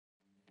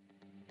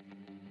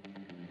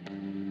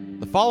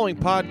The following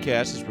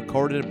podcast is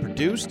recorded and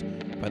produced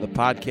by the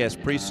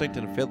Podcast Precinct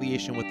in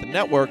affiliation with the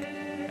network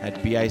at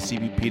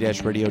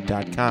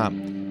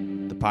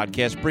bicbp-radio.com. The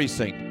Podcast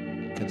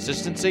Precinct.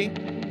 Consistency,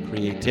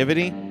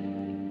 creativity,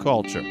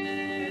 culture.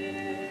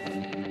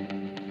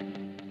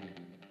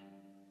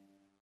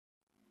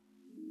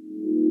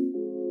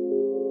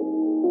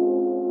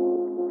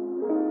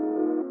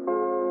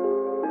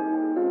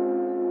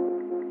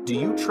 Do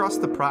you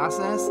trust the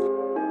process?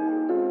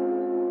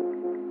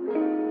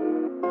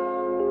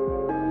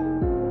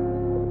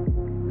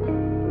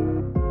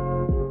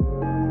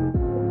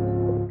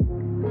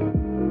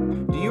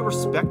 Do you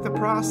respect the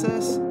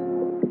process?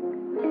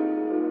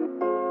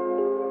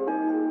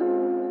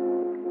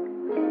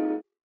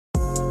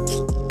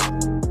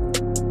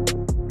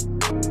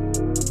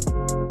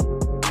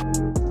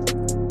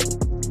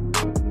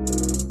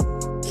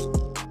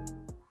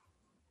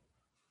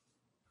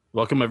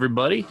 Welcome,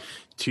 everybody,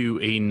 to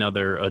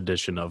another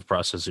edition of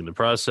Processing the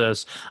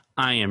Process.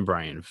 I am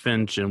Brian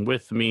Finch, and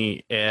with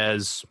me,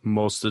 as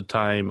most of the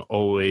time,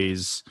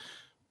 always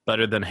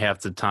better than half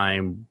the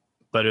time,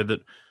 better than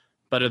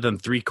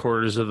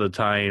 3/4 of the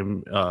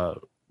time,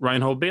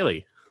 Reinhold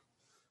Bailey.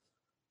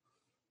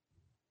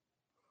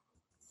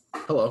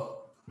 Hello.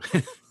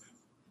 I'm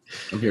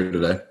here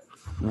today.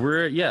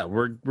 We're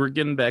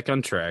getting back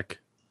on track.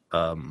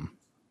 I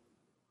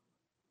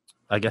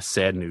guess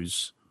sad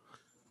news.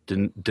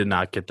 Did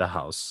not get the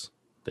house.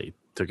 They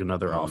took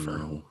another offer.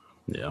 No.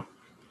 Yeah.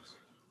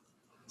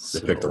 They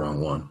picked the wrong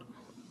one.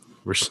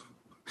 We're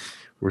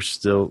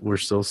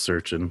still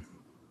searching.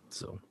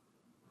 So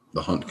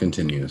The hunt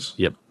continues.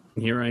 yep.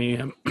 Here I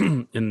am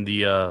in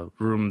the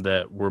room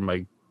where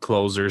my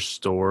clothes are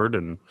stored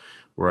and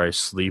where I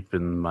sleep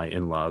in my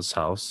in-laws'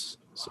 house.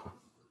 So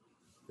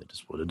that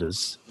is what it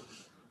is.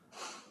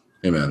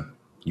 Hey man,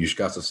 you just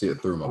got to see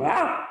it through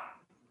my.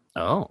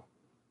 Oh,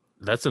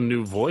 that's a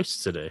new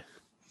voice today.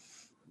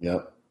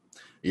 Yep.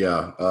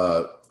 Yeah.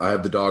 I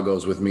have the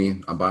doggos with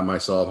me. I'm by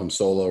myself. I'm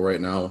solo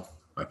right now.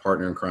 My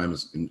partner in crime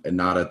is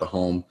not at the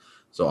home.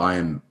 So I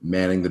am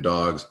manning the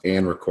dogs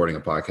and recording a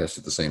podcast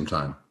at the same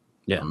time.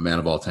 Yeah. I'm a man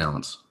of all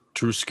talents.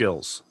 True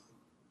skills.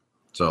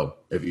 So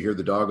if you hear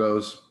the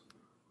doggos,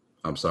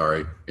 I'm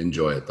sorry.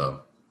 Enjoy it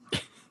though.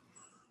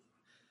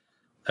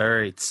 All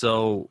right,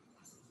 so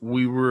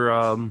we were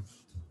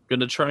going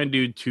to try and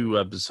do 2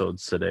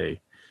 episodes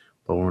today,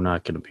 but we're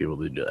not going to be able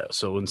to do that.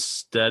 So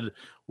instead,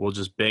 we'll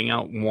just bang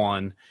out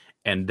one,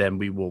 and then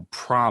we will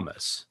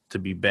promise to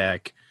be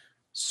back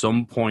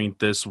some point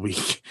this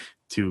week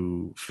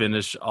to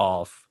finish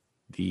off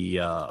the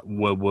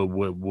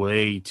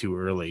way too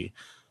early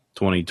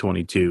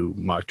 2022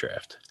 mock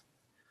draft.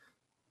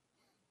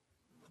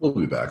 We'll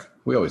be back.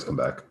 We always come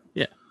back.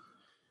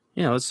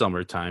 Yeah, it's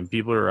summertime.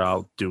 People are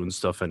out doing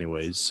stuff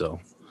anyways,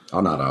 so.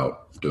 I'm not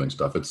out doing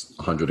stuff. It's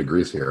 100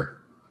 degrees here.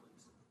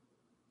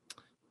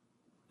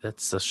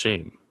 That's a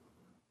shame.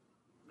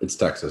 It's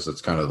Texas.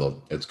 It's kind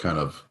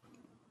of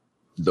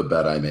the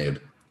bet I made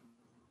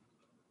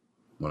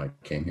when I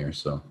came here.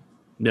 So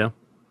Yeah.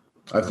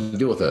 I have to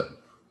deal with it.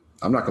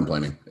 I'm not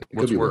complaining. It could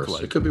What's be work worse.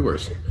 like? It could be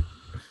worse.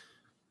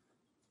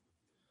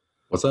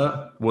 What's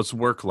that? What's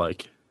work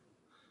like?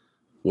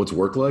 What's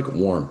work like?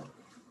 Warm,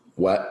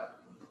 wet,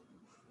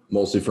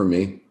 mostly for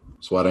me.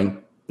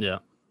 Sweating. Yeah.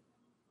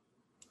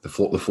 The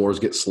floors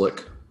get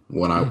slick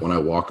when I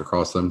walk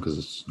across them because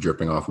it's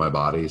dripping off my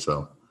body.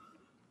 So,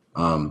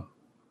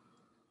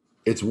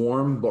 it's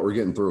warm, but we're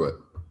getting through it.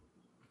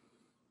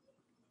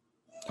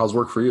 How's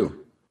work for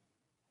you?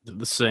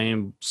 The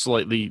same,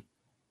 slightly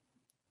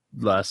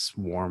less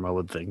warm, I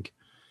would think.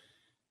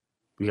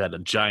 We got a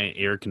giant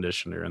air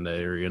conditioner in the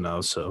area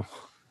now, so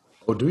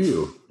Oh, do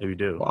you? if you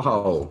do.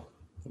 Wow.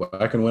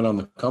 I can win on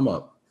the come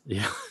up.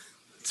 Yeah,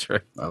 that's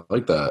right. I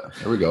like that.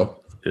 There we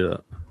go. Yeah.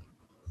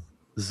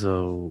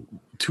 So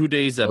 2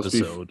 days Must be-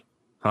 episode.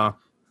 Huh?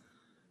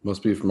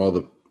 Must be from all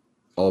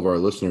of our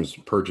listeners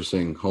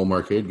purchasing home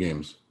arcade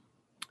games.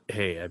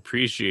 Hey, I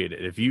appreciate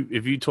it. If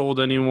you told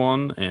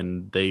anyone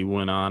and they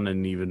went on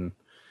and even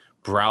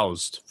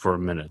browsed for a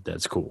minute,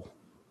 that's cool.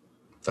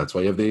 That's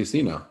why you have the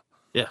AC now.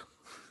 Yeah.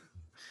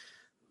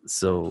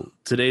 So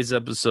today's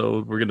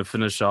episode, we're going to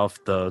finish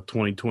off the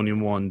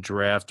 2021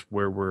 draft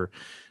where we're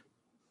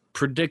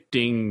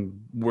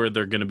predicting where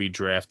they're going to be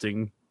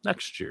drafting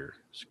next year.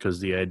 Because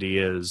the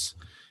idea is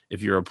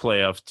if you're a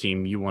playoff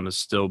team, you want to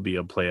still be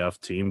a playoff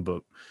team,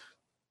 but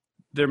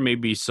there may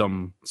be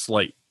some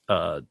slight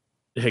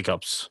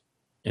hiccups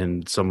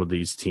in some of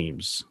these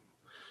teams.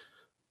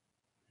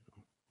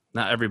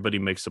 Not everybody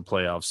makes the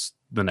playoffs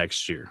the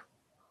next year.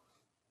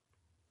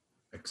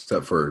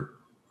 Except for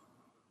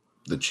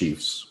the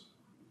Chiefs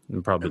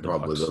And probably and the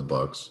probably Bucks. the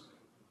Bucks.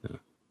 Yeah.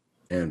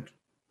 And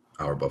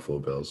our Buffalo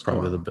Bills. Come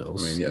Probably on. the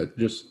Bills. I mean, yeah,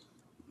 just,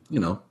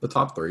 the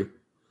top 3.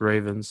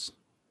 Ravens.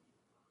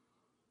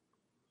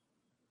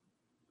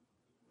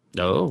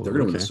 Oh, They're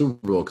going to win the okay.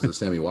 Super Bowl because of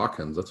Sammy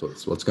Watkins. That's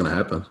what's going to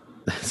happen.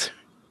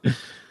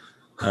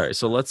 All right,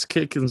 so let's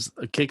kick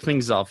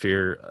things off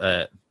here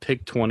at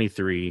pick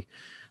 23.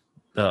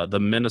 The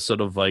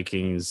Minnesota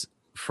Vikings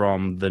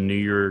from the New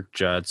York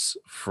Jets,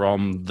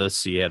 from the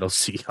Seattle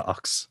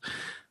Seahawks.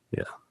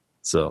 Yeah.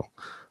 So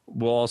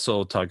we'll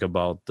also talk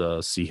about the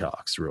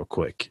Seahawks real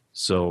quick.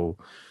 So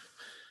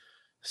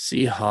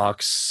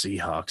Seahawks.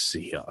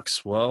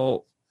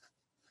 Well,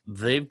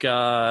 they've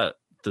got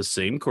the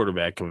same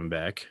quarterback coming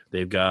back.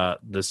 They've got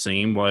the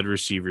same wide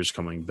receivers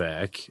coming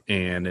back.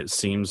 And it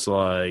seems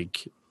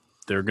like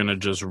they're going to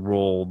just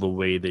roll the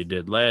way they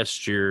did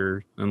last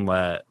year and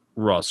let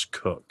Russ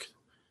cook.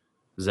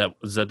 Is that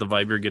the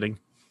vibe you're getting?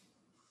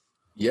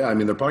 Yeah, I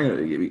mean, they're probably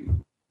going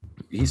to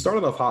 – he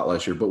started off hot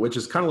last year, but which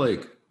is kind of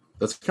like –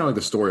 that's kind of like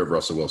the story of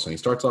Russell Wilson. He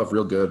starts off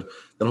real good.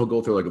 Then he'll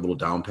go through like a little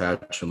down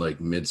patch and like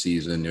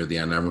mid-season near the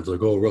end. Everyone's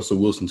like, oh, Russell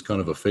Wilson's kind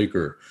of a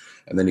faker.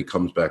 And then he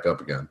comes back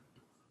up again.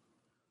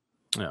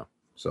 Yeah.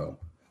 So,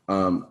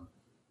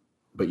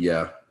 but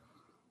yeah,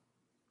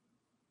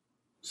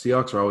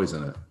 Seahawks are always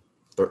in it.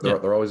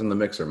 They're always in the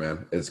mixer,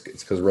 man. It's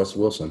because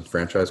Russell Wilson,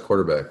 franchise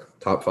quarterback,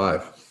 top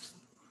 5.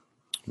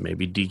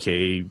 Maybe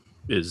DK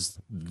is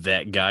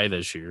that guy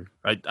this year.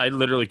 I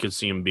literally could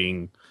see him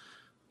being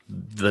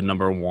the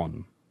number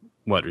 1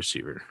 wide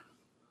receiver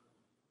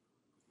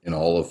in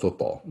all of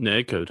football. Yeah,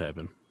 it could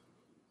happen.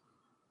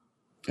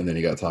 And then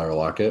you got Tyler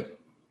Lockett,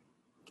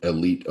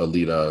 elite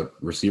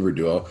receiver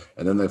duo,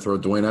 and then they throw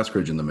Dwayne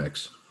Eskridge in the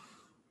mix.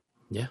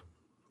 Yeah.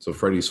 So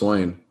Freddie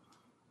Swain,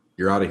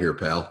 you're out of here,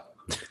 pal.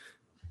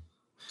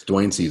 It's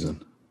Dwayne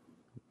season.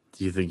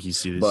 Do you think he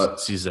sees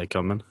that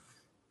coming?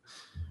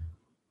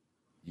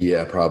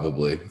 Yeah,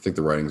 probably. I think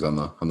the writing's on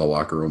the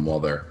locker room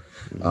wall there.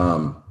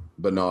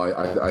 But no,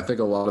 I think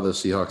a lot of the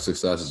Seahawks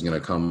success is going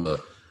to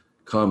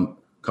come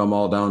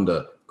all down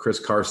to Chris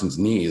Carson's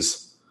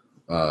knees.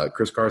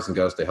 Chris Carson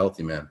got to stay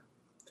healthy, man.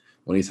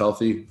 When he's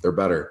healthy, they're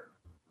better.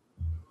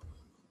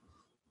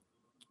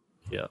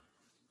 Yeah.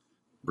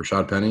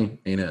 Rashad Penny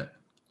ain't it.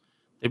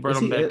 They brought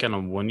him back on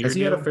a 1-year deal. Has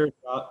he had a fair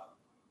shot?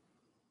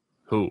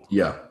 Who?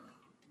 Yeah.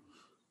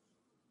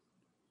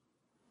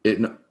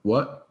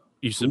 What?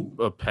 You said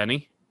a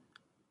Penny?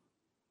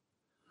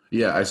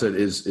 Yeah, I said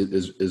is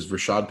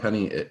Rashad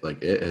Penny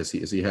has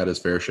he had his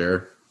fair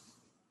share?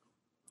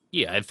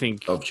 Yeah, I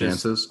think of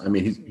chances. I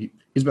mean,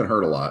 he's been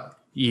hurt a lot.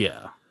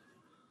 Yeah,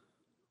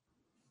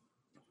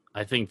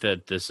 I think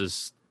that this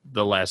is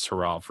the last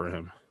hurrah for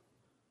him.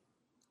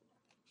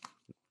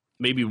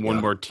 Maybe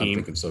one more team. I'm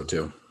thinking so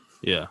too.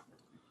 Yeah.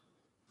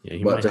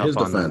 He but might to hop his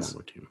on defense, one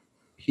more team.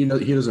 he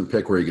doesn't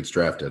pick where he gets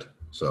drafted.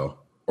 So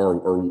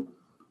or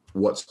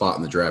what spot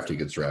in the draft he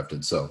gets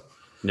drafted. So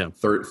yeah,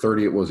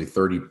 30 was he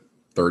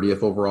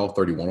 30th overall,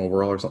 31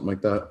 overall, or something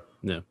like that.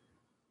 Yeah.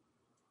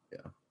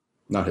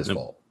 Not his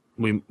fault.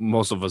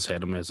 Most of us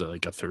had him as a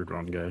 3rd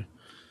round guy.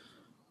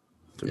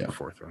 3rd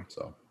or 4th round.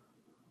 So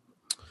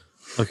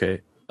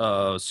okay,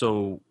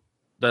 so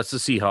that's the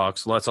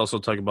Seahawks. Let's also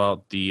talk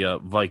about the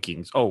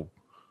Vikings. Oh,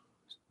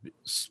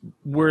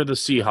 where are the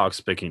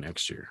Seahawks picking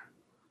next year?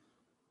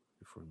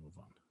 Before we move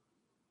on,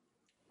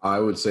 I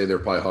would say they're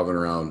probably hovering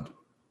around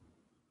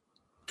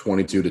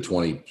 22 to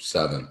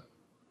 27,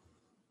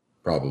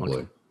 probably.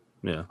 Okay.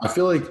 Yeah, I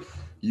feel like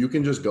you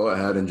can just go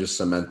ahead and just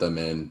cement them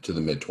into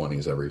the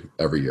mid-20s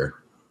every year.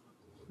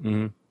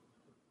 Mm-hmm.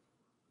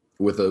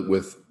 With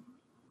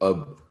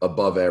a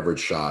above average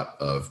shot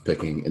of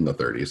picking in the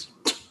 30s.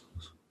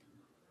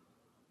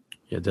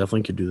 Yeah,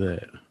 definitely could do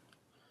that.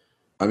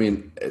 I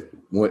mean,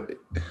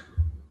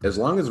 as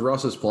long as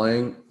Russ is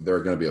playing, they're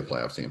going to be a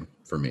playoff team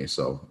for me.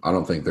 So I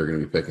don't think they're going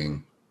to be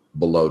picking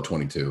below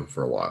 22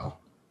 for a while.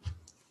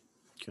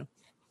 Okay,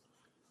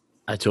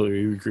 I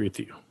totally agree with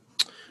you.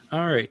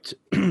 All right,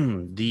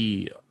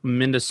 the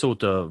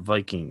Minnesota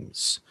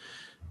Vikings.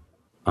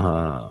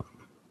 How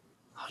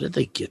did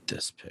they get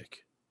this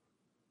pick?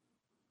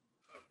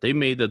 They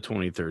made the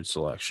 23rd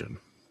selection.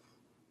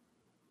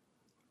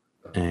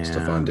 And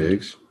Stephon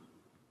Diggs.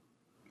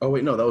 Oh,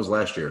 wait, no, that was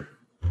last year.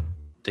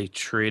 They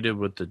traded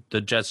with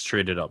the Jets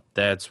traded up.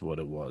 That's what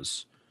it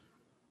was.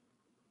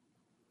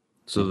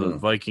 So the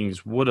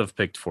Vikings would have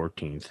picked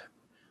 14th,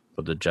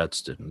 but the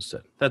Jets did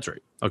instead. That's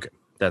right. Okay,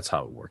 that's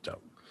how it worked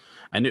out.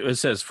 I knew it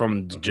says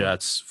from the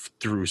Jets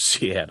through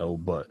Seattle,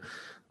 but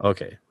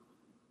okay.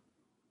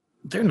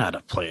 They're not a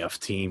playoff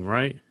team,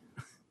 right?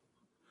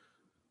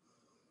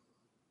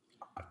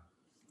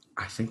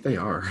 I think they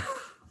are.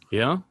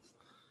 Yeah?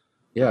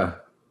 Yeah.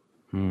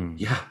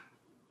 Yeah.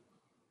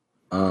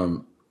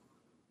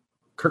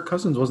 Kirk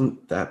Cousins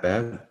wasn't that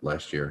bad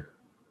last year.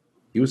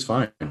 He was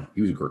fine.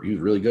 He was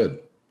really good.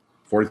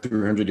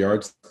 4,300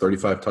 yards,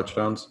 35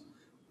 touchdowns.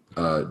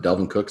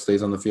 Dalvin Cook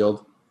stays on the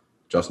field.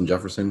 Justin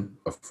Jefferson,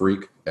 a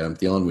freak. Adam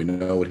Thielen, we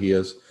know what he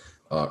is.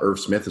 Irv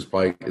Smith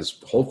is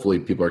hopefully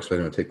people are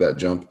expecting to take that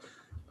jump.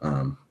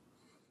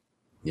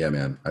 Yeah,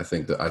 man. I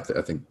think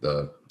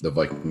the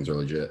Vikings are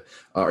legit.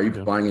 Are you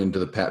buying into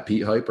the Pat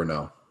Pete hype or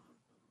no?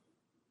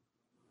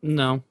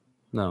 No.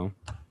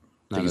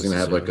 I think he's going to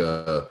have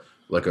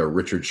like a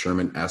Richard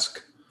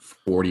Sherman-esque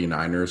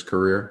 49ers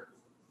career,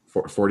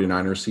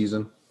 49ers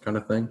season kind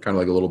of thing, kind of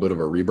like a little bit of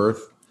a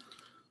rebirth.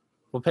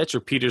 Well,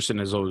 Patrick Peterson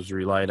has always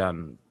relied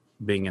on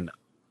being an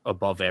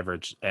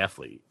above-average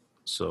athlete,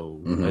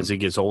 So Mhm. as he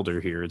gets older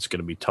here, it's going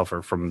to be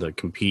tougher for him to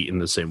compete in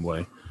the same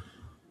way.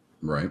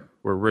 Right.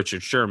 Where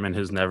Richard Sherman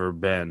has never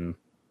been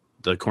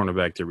the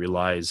cornerback that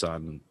relies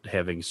on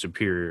having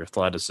superior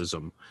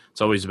athleticism.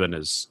 It's always been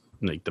his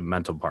like the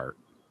mental part.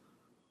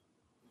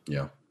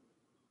 Yeah.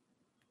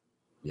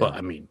 But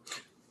I mean,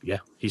 yeah,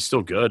 he's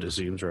still good. It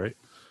seems right.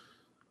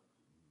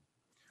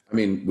 I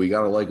mean, we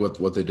gotta like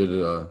what they did.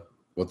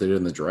 What they did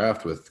in the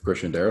draft with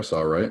Christian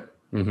Darrisaw, right?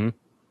 Mm-hmm.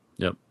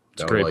 Yep,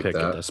 it's a Gotta great like pick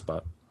at that. that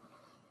spot.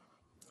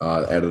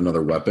 Add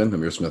another weapon,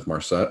 Amir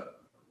Smith-Marset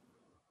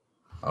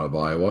out of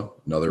Iowa.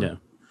 Another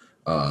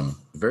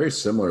very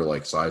similar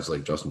like size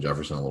like Justin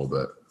Jefferson a little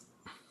bit.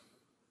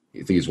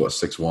 You think he's what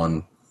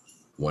 6'1",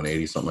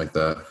 180, something like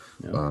that.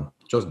 Yeah.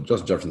 Justin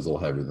Jefferson's a little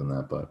heavier than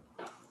that, but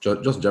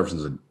Justin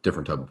Jefferson's a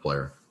different type of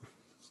player.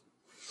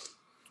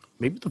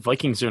 Maybe the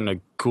Vikings are in a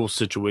cool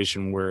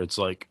situation where it's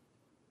like,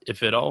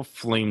 if it all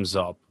flames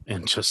up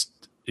and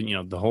just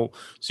the whole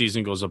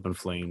season goes up in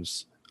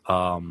flames,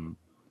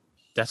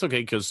 that's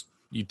okay because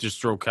you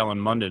just throw Kellen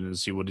Mond in and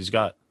see what he's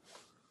got.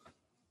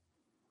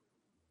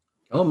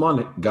 Kellen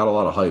Mond got a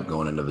lot of hype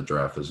going into the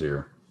draft this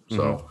year,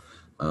 so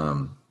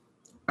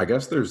I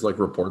guess there's like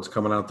reports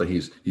coming out that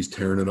he's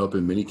tearing it up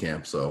in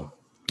minicamp. So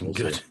we'll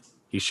Good, see.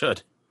 he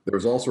should. There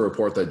was also a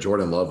report that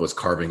Jordan Love was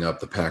carving up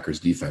the Packers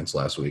defense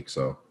last week.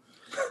 So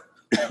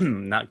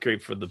Not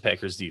great for the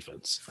Packers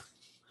defense.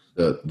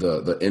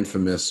 the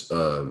infamous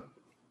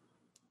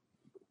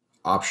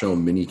optional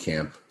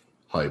minicamp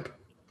hype,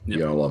 you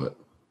gotta love it.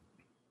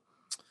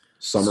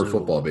 Summer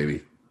football,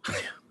 baby.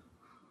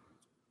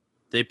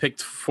 They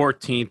picked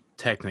 14th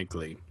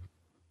technically.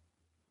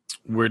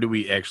 Where do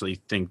we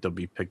actually think they'll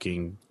be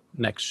picking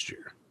next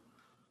year?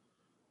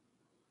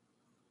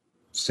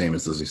 Same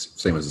as the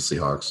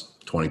Seahawks,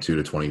 22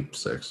 to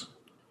 26,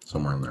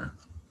 somewhere in there.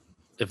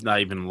 If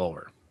not even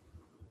lower.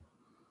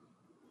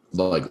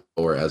 Like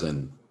lower, as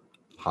in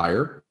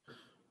higher.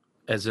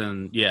 As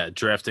in,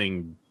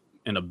 drafting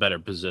in a better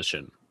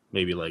position.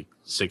 Maybe like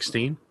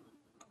 16?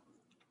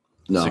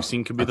 No,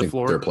 16 could be I the think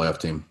floor? they're a playoff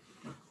team.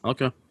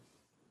 Okay.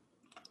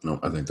 No,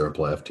 I think they're a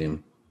playoff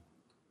team.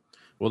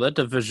 Well, that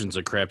division's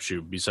a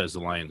crapshoot besides the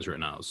Lions right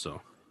now,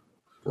 so.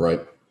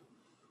 Right.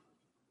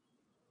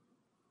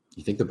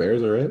 You think the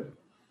Bears are it?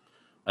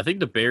 I think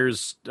the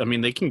Bears,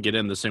 they can get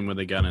in the same way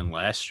they got in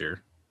last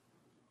year.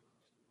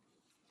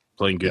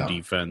 Playing good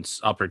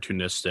defense,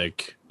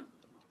 opportunistic,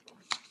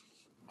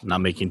 not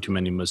making too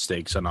many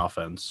mistakes on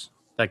offense,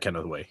 that kind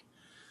of way.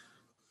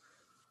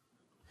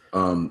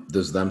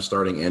 Does them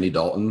starting Andy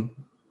Dalton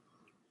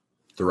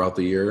throughout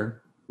the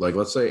year, like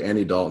let's say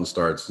Andy Dalton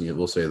starts,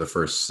 we'll say the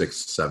first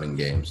 6-7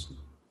 games,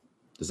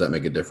 does that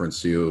make a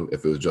difference to you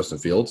if it was Justin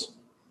Fields?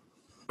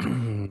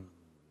 As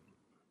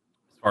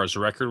far as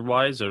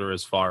record-wise or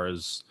as far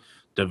as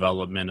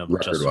development of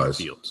Justin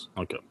Fields?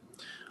 Okay.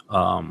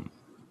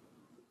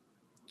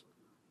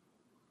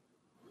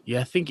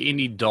 I think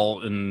Andy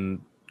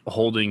Dalton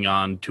holding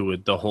on to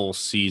it the whole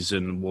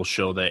season will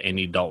show that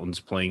Andy Dalton's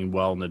playing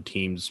well and the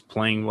team's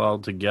playing well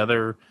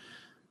together.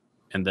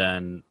 And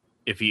then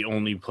if he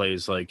only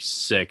plays like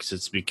 6,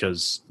 it's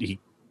because he's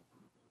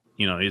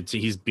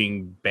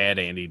being bad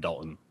Andy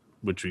Dalton,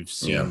 which we've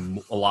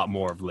seen a lot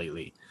more of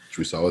lately. Which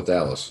we saw with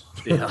Dallas.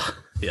 Yeah.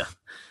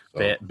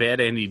 So. Bad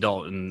Andy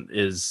Dalton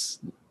is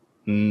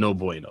no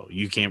bueno.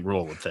 You can't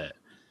roll with that.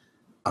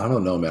 I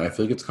don't know, man. I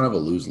feel like it's kind of a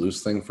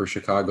lose-lose thing for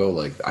Chicago.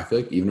 Like, I feel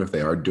like even if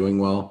they are doing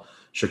well,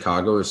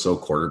 Chicago is so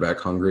quarterback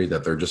hungry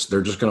that they're just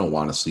going to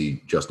want to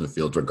see Justin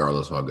Fields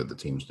regardless of how good the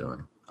team's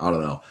doing. I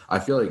don't know. I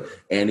feel like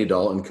Andy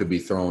Dalton could be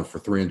throwing for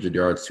 300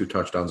 yards, 2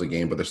 touchdowns a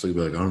game, but they're still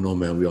going to be like, I don't know,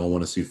 man. We all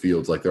want to see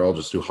Fields. Like, they're all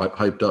just too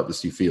hyped up to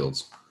see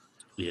Fields.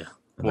 Yeah.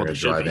 And they're going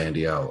to drive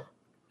Andy out.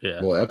 Yeah.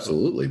 Well,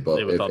 absolutely.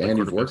 But if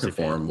Andy's working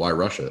for him, why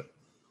rush it?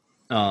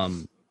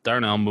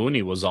 Darnell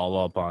Mooney was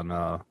all up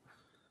on,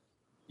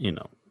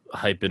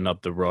 hyping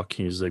up the Rook.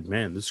 He's like,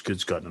 man, this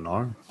kid's got an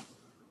arm.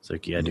 It's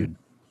like, yeah, dude,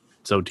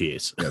 it's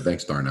OTAs. Yeah,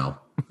 thanks,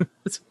 Darnell.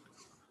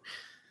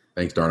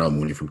 Thanks, Darnell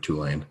Mooney from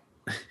Tulane.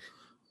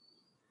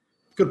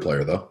 Good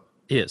player, though.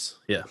 He is,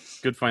 yeah.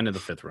 Good find in the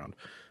 5th round.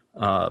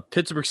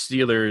 Pittsburgh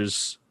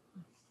Steelers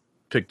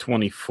picked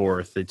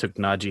 24th. They took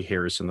Najee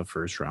Harris in the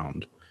 1st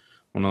round.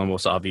 One of the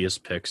most obvious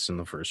picks in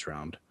the 1st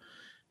round.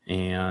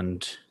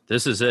 And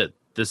this is it.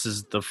 This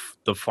is the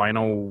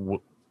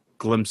final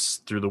glimpse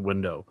through the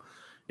window.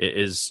 It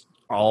is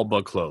all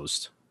but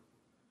closed.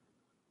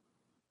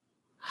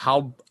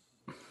 How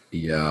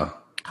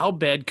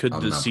bad could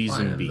the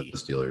season be? The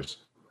Steelers.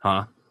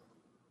 Huh?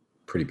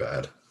 Pretty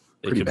bad.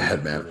 Pretty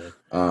bad, man.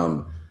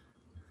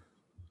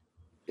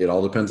 It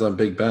all depends on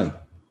Big Ben.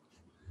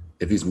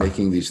 If he's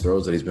making these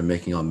throws that he's been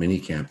making on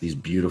minicamp, these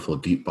beautiful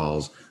deep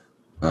balls,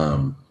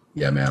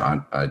 yeah, man,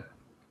 I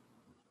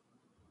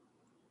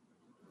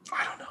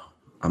don't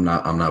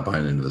know. I'm not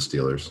buying into the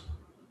Steelers.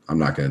 I'm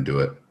not going to do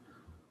it.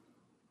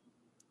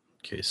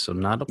 Okay, so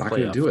not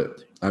going to do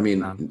it. I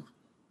mean,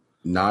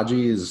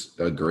 Najee is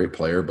a great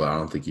player, but I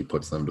don't think he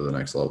puts them to the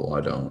next level.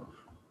 I don't.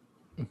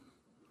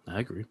 I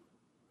agree.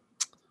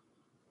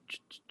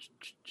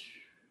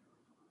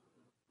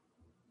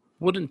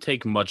 Wouldn't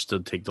take much to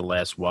take the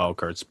last wild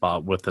card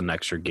spot with an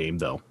extra game,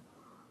 though.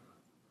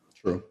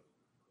 True.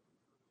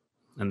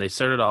 And they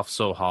started off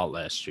so hot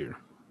last year.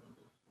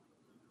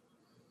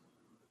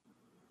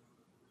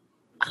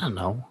 I don't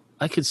know.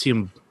 I could see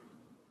them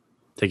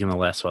taking the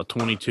last spot.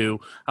 22.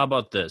 How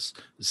about this?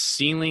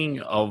 Ceiling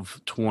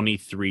of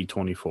 23,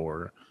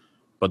 24,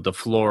 but the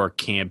floor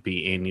can't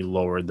be any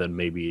lower than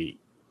maybe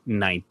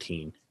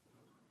 19.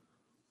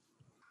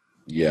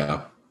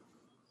 Yeah.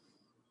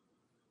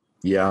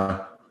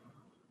 Yeah.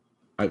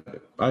 I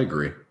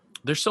agree.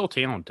 They're so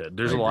talented.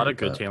 There's I a lot agree of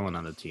good with that. talent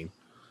on the team.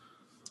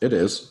 It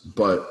is,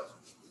 but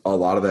a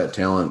lot of that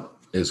talent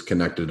is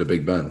connected to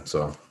Big Ben.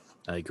 So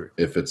I agree.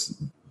 if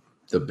it's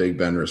the Big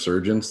Ben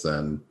resurgence,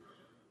 then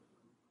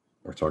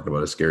we're talking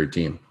about a scary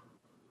team.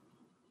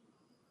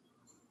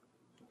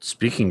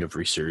 Speaking of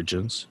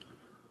resurgence,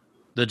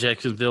 the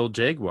Jacksonville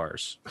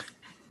Jaguars.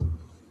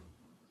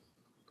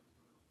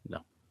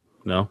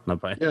 No, not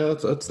by. Yeah,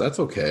 that's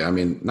okay. I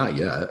mean, not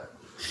yet.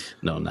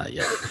 No, not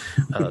yet.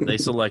 They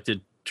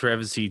selected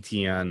Travis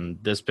Etienne.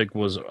 This pick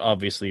was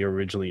obviously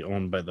originally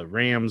owned by the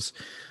Rams.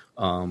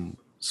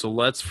 So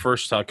let's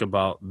first talk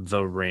about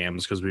the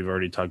Rams because we've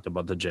already talked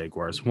about the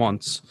Jaguars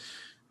once.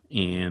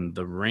 And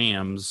the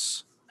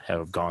Rams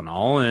have gone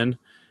all in.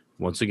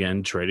 Once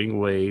again, trading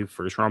away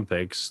first-round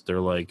picks. They're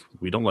like,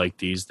 we don't like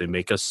these. They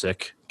make us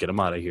sick. Get them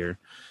out of here.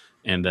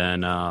 And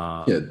then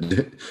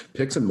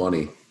Picks and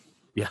money.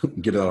 Yeah.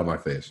 Get it out of my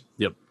face.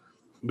 Yep.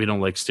 We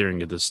don't like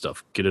staring at this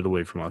stuff. Get it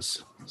away from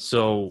us.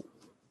 So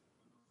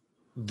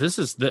this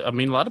is a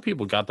lot of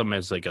people got them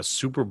as like a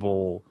Super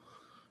Bowl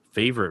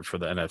favorite for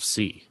the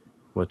NFC,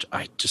 which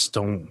I just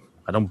don't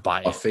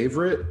buy A it.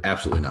 favorite?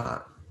 Absolutely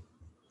not.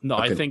 No,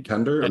 I think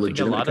contender, a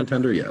legitimate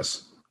contender,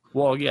 yes.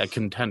 Well, yeah,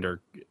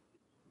 contender.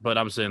 But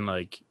I'm saying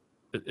like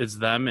it's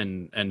them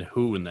and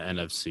who in the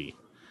NFC?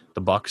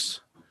 The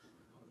Bucks?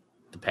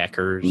 The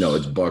Packers? No,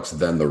 it's Bucks,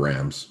 then the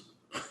Rams.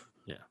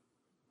 Yeah.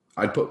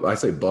 I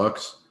say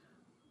Bucks,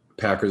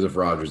 Packers if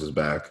Rodgers is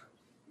back.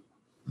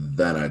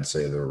 Then I'd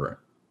say the Rams.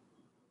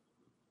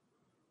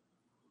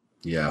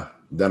 Yeah,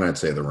 then I'd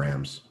say the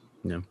Rams.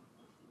 Yeah.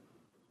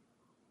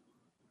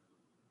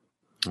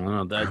 I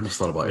don't know. I almost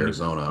thought about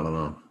Arizona. I don't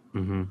know.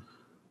 Mm-hmm.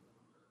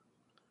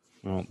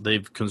 Well,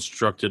 they've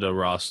constructed a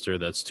roster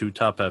that's too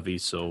top heavy,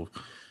 so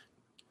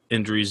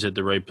injuries at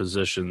the right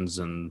positions,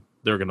 and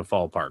they're going to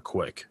fall apart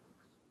quick.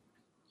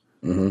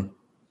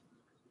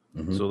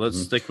 Mm-hmm. So let's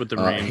stick with the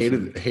Rams.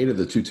 Hated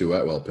the Tutu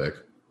Atwell pick.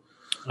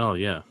 Oh,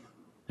 yeah.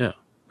 Yeah.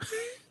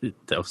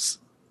 That was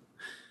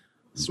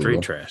straight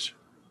Brutal. trash.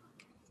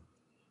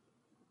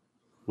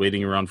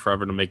 Waiting around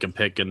forever to make a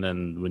pick, and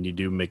then when you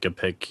do make a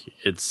pick,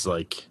 it's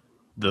like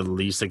the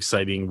least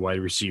exciting wide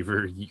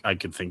receiver I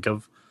could think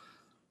of.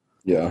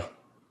 Yeah.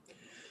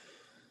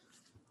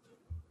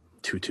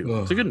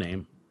 Tutu. It's a good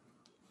name.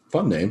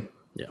 Fun name.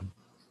 Yeah.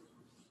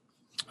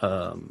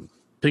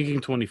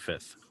 Picking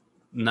 25th.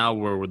 Now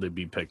where would they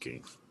be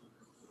picking?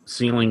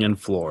 Ceiling and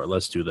floor.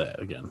 Let's do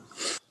that again.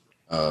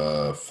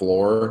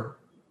 Floor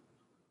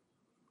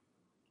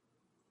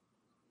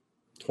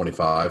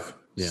 25.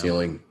 Yeah.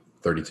 Ceiling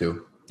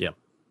 32. Yep.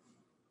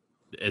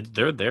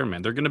 They're there,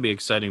 man. They're going to be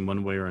exciting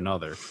one way or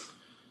another.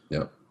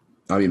 Yep.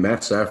 I mean,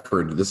 Matt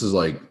Stafford, this is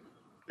like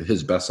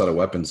his best set of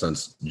weapons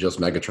since just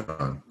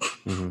Megatron.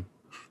 Mm-hmm.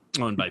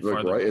 Oh, and by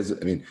far, Right?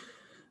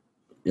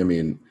 I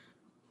mean,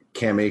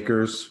 Cam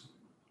Akers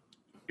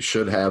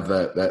should have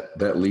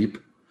that leap.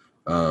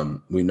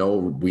 We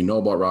know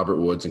about Robert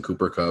Woods and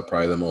Cooper Kupp,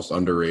 probably the most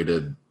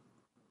underrated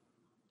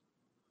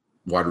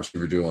wide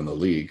receiver duo in the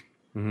league.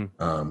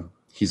 Mm-hmm.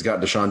 He's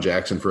got Deshaun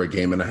Jackson for a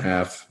game and a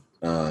half.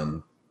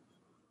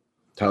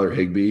 Tyler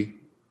Higbee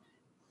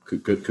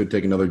could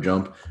take another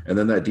jump, and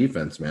then that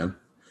defense, man.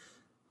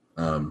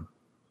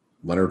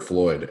 Leonard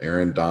Floyd,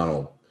 Aaron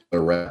Donald,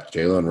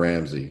 Jalen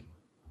Ramsey,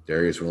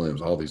 Darius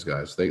Williams, all these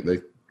guys.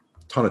 They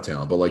ton of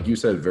talent, but like you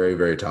said, very,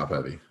 very top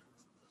heavy.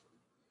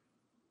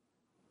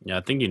 Yeah,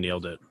 I think you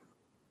nailed it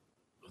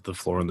with the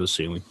floor and the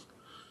ceiling.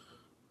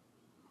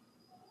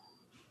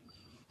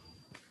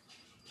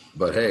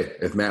 But hey,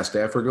 if Matt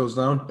Stafford goes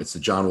down, it's the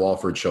John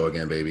Walford show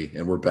again, baby,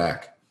 and we're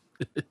back.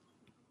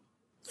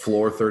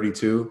 Floor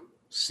 32,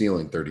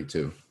 ceiling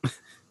 32.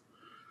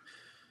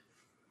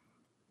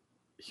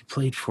 He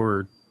played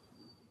for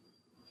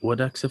what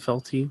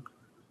XFL team?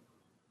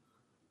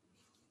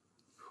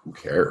 Who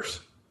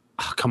cares?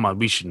 Oh, come on,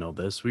 we should know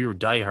this. We were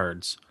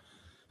diehards.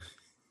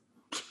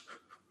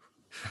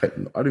 I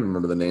don't even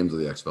remember the names of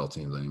the XFL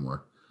teams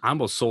anymore. I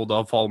almost sold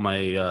off all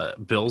my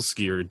Bills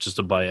gear just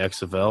to buy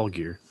XFL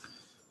gear.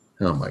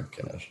 Oh my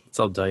gosh. That's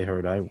how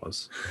diehard I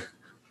was.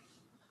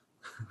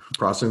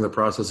 Processing the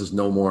process is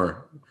no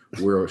more.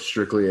 We're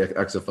strictly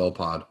XFL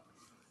pod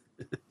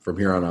from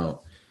here on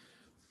out.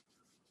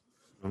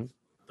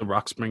 The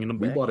Rock's bringing them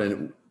back.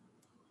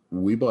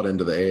 We bought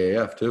into the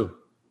AAF too.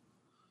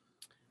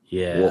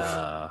 Yeah.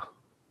 Wolf.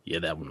 Yeah,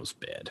 that one was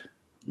bad.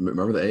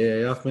 Remember the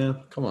AAF,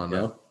 man? Come on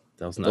now.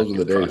 That was not Those a were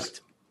good the days.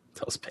 product.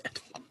 That was bad.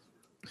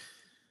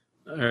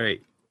 All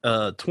right.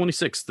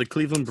 26, the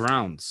Cleveland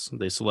Browns.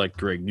 They select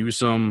Greg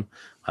Newsome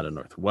out of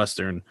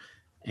Northwestern,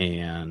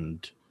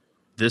 and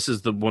this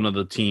is one of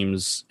the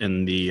teams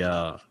in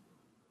the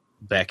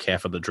back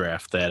half of the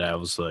draft that I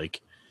was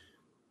like,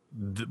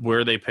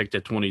 where they picked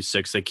at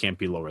 26, they can't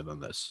be lower than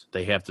this.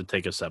 They have to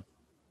take a step.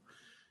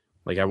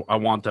 Like I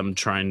want them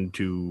trying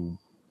to,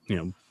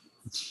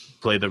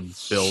 play the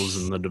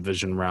Bills in the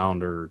division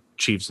round or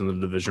Chiefs in the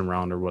division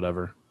round or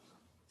whatever.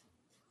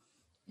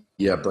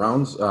 Yeah,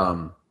 Browns.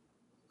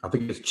 I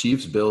think it's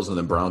Chiefs, Bills, and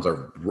then Browns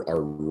are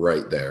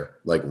right there,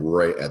 like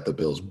right at the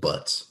Bills'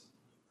 butts.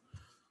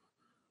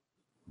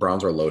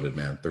 Browns are loaded,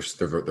 man.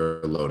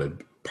 They're loaded.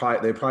 They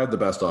probably have the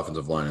best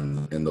offensive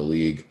line in the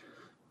league.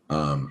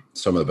 Some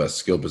of the best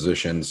skill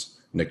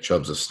positions. Nick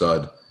Chubb's a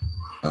stud.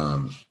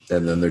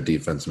 And then their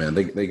defense, man.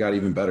 They got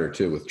even better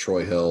too with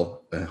Troy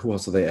Hill. Who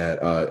else did they add?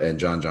 And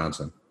John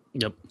Johnson.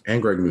 Yep.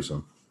 And Greg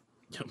Newsome.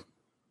 Yep.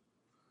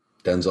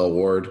 Denzel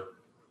Ward.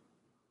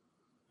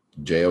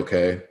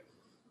 JOK.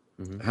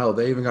 Mm-hmm. Hell,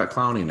 they even got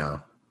Clowney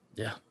now.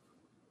 Yeah.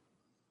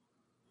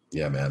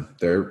 Yeah, man.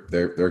 They're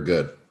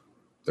good.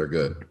 They're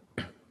good.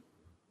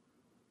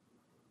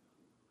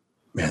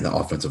 Man, the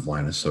offensive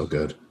line is so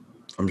good.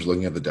 I'm just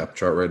looking at the depth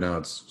chart right now.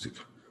 It's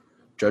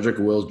Jedrick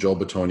Wills, Joel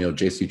Bitonio,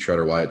 J.C.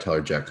 Treader, Wyatt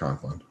Teller, Jack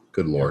Conklin.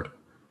 Good Lord.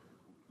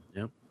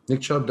 Yep.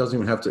 Nick Chubb doesn't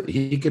even have to.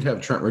 He could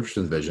have Trent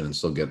Richardson's vision and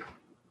still get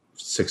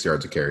 6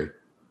 yards of carry.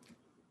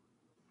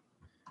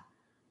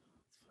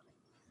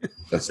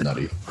 That's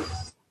nutty.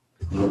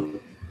 I'm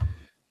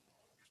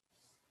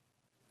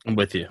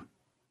with you.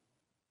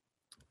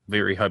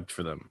 Very hyped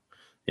for them.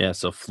 Yeah,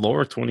 so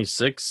floor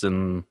 26,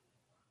 and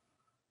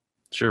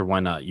sure, why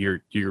not?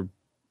 You're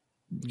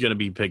gonna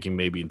be picking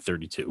maybe in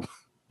 32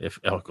 if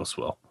all goes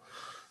well.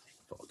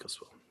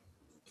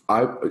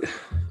 I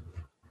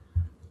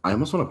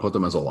almost want to put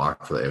them as a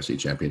lock for the AFC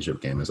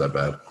Championship game. Is that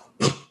bad?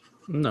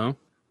 No,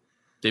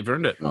 they've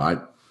earned it.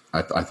 No,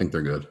 I think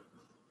they're good.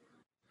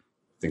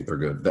 I think they're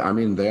good. I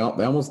mean, they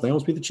almost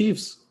beat the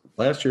Chiefs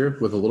last year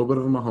with a little bit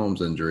of a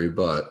Mahomes injury,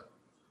 but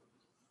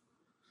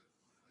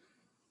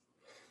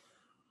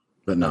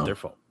no, not their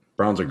fault.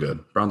 Browns are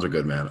good. Browns are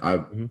good,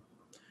 man.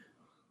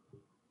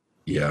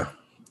 Yeah,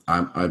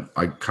 I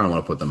kind of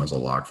want to put them as a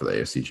lock for the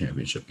AFC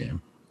Championship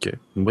game. Okay,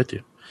 I'm with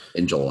you.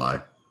 In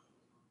July.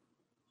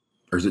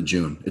 Or is it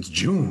June? It's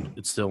June.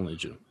 It's still only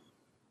June.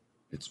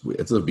 It's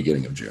the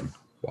beginning of June.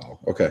 Wow.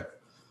 Okay.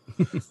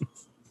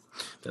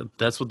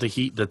 That's what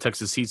the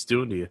Texas Heat's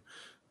doing to you.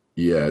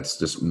 Yeah, it's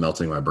just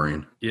melting my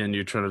brain. Yeah, and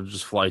you're trying to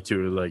just fly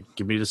to like,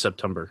 give me to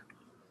September.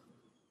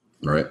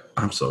 All right.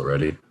 I'm so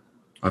ready.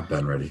 I've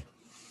been ready.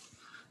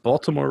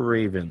 Baltimore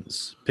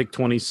Ravens, pick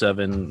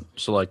 27,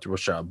 select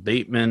Rashad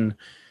Bateman.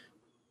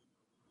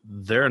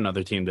 They're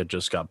another team that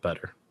just got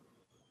better.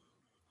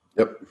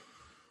 Yep.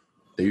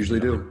 They usually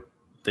do.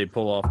 They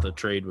pull off the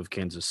trade with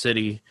Kansas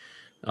City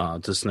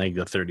to snag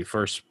the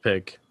 31st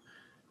pick,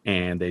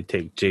 and they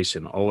take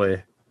Jason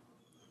Owe.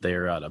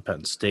 They're out of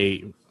Penn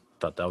State.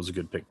 Thought that was a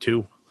good pick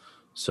too.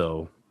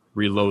 So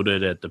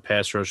reloaded at the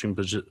pass rushing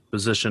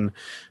position,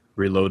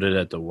 reloaded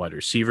at the wide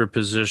receiver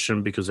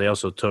position because they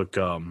also took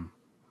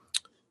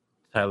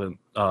Tyler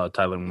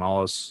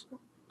Wallace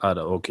out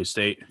of OK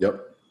State.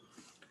 Yep.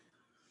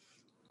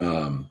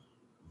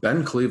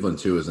 Ben Cleveland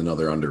too is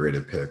another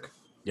underrated pick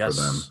for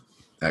them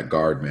at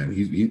guard. Man,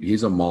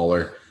 he's a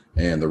mauler,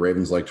 and the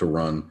Ravens like to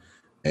run,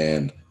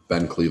 and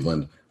Ben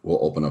Cleveland will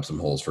open up some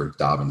holes for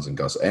Dobbins and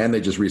Gus. And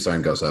they just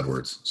re-signed Gus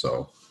Edwards,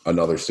 so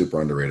another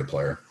super underrated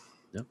player.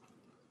 Yep.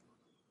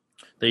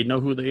 They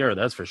know who they are,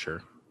 that's for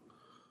sure.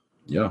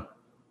 Yeah.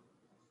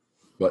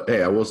 But hey,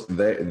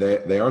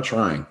 they are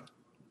trying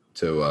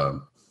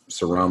to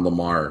surround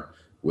Lamar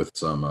with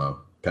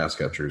some pass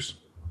catchers.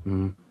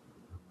 Mm-hmm.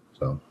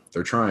 So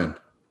they're trying.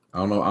 I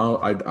don't know.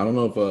 I don't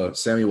know if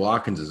Sammy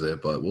Watkins is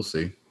it, but we'll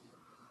see.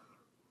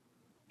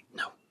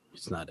 No,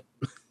 he's not it.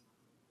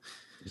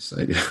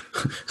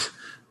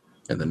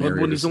 And the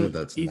narrator said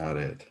that's not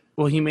it.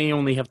 Well, he may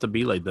only have to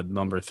be like the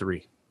number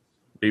 3,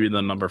 maybe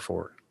the number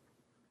 4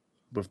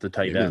 with the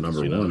tight end.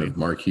 Number 1 of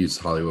Marquise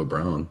Hollywood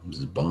Brown. He's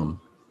his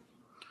bum.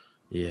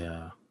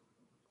 Yeah,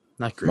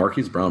 not great.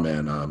 Marquise Brown,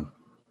 man.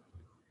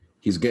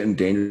 He's getting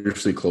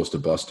dangerously close to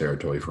bust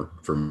territory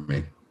for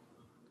me.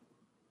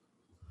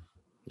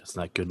 That's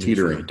not good news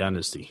Teetering. for my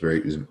dynasty.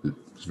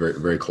 It's very,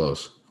 very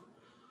close.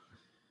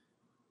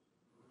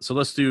 So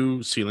let's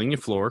do ceiling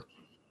and floor.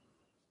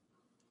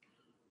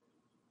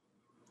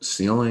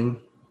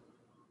 Ceiling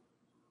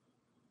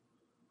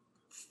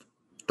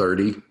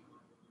 30.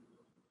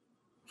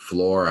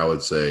 Floor, I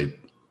would say,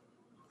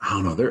 I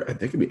don't know.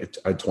 They could be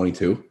at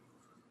 22.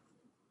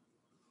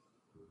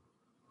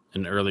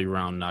 An early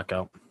round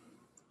knockout.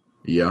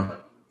 Yeah,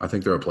 I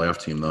think they're a playoff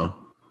team though.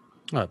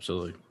 Oh,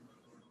 absolutely.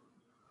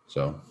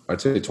 So I'd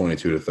say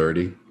 22 to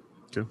 30.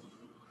 Okay.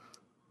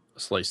 A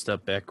slight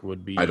step back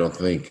would be. I don't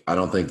think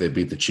they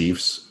beat the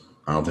Chiefs.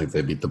 I don't think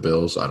they beat the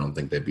Bills. I don't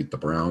think they beat the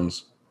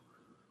Browns.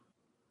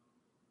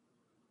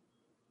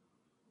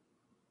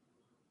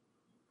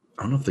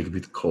 I don't know if they could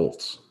beat the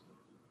Colts.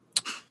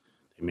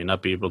 They may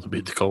not be able to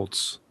beat the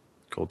Colts.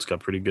 Colts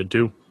got pretty good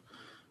too.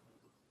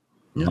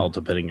 Yeah. All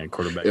depending on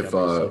quarterback.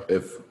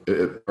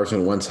 If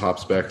Carson Wentz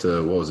hops back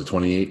to, what was it,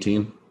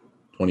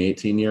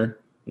 2018 year,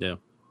 yeah,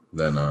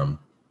 then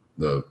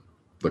the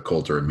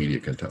Colts are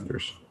immediate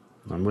contenders.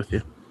 I'm with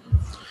you.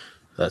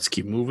 Let's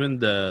keep moving.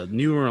 The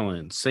New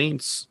Orleans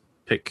Saints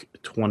pick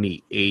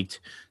 28,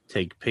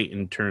 take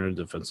Peyton Turner,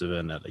 defensive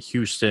end out of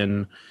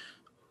Houston.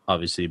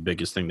 Obviously, the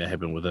biggest thing that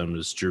happened with them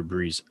is Drew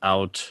Brees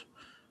out.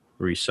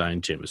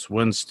 Re-signed Jameis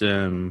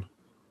Winston.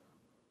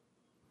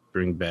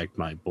 Bring back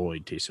my boy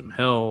Taysom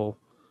Hill.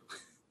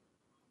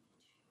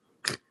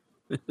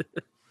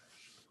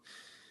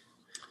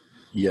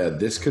 Yeah,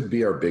 this could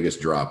be our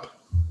biggest drop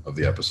of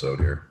the episode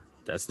here.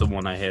 That's the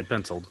one I had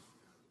penciled.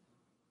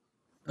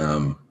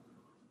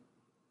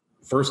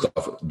 First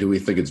off, do we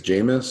think it's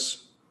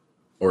Jameis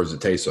or is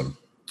it Taysom?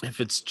 If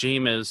it's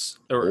Jameis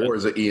Or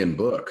is it Ian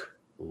Book?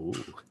 Ooh.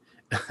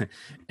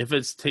 If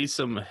it's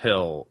Taysom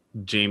Hill,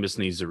 Jameis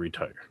needs to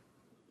retire.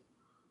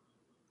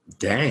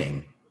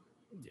 Dang.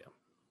 Yeah.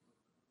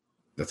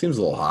 That seems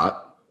a little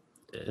hot.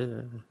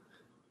 Yeah,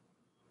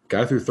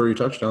 Guy threw 30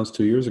 touchdowns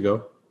 2 years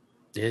ago.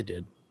 it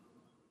did.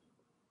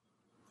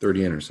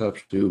 30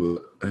 interceptions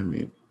too, but I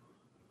mean,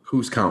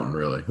 who's counting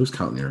really? Who's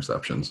counting the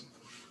interceptions?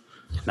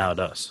 Now it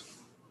does.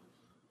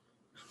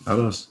 Not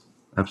us.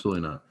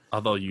 Absolutely not.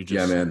 Although you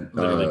just Yeah, man.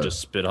 literally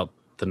just spit up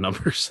the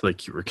numbers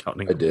like you were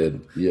counting. I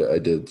did. Yeah, I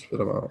did spit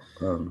them out.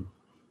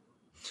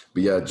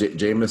 But yeah,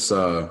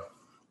 Jameis.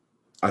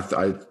 I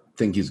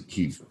think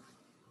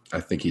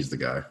he's the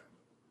guy.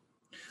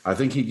 I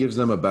think he gives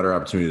them a better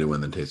opportunity to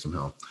win than Taysom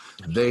Hill.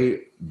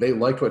 They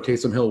liked what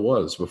Taysom Hill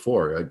was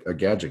before, a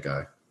gadget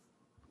guy,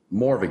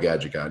 more of a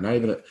gadget guy. Not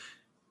even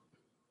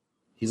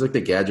he's like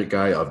the gadget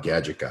guy of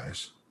gadget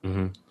guys.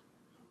 Mm-hmm.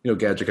 You know,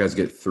 gadget guys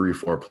get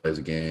 3-4 plays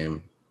a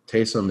game.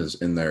 Taysom is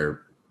in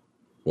there,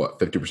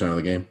 50% of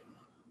the game.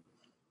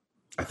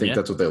 I think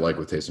that's what they like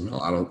with Taysom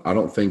Hill. I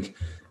don't think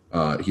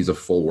he's a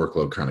full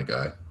workload kind of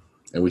guy,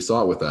 and we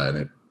saw it with that,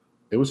 and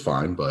it was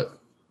fine. But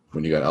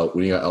when you got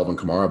Alvin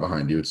Kamara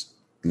behind you, it's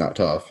not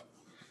tough.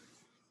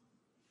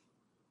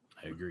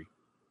 I agree.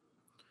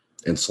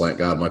 And slant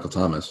god Michael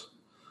Thomas.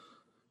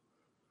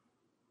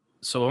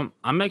 So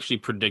I'm actually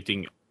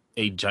predicting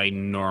a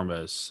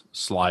ginormous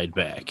slide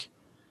back.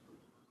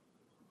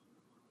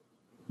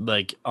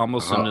 Like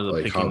almost into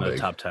the picking the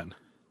top 10.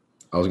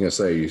 I was gonna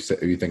say,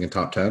 are you thinking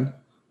top 10?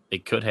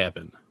 It could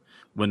happen.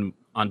 When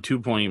on 2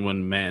 Point,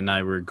 when Matt and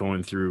I were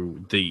going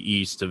through the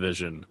East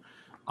Division,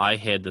 I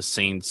had the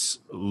Saints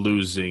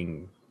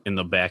losing in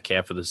the back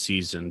half of the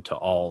season to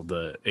all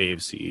the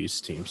AFC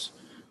East teams,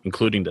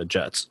 including the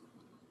Jets,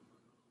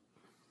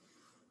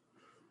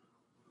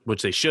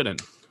 which they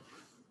shouldn't.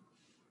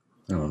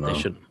 I don't know. They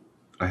shouldn't.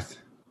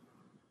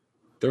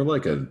 They're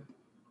like a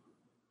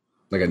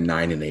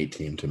 9-8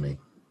 team to me.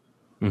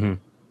 Mm-hmm.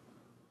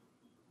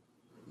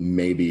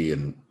 Maybe,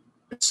 and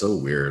it's so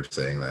weird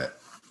saying that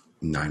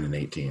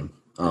 9-8 team.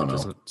 I don't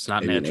know. It's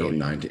not maybe natural.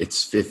 8-9.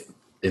 It's fifth.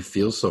 It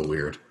feels so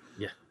weird.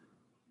 Yeah.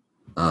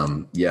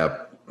 Yeah.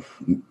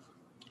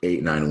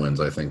 8-9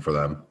 wins, I think, for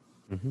them.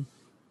 Mm-hmm.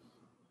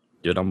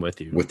 Dude, I'm with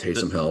you. With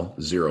Taysom Hill,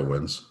 0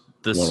 wins.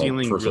 The One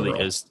ceiling first really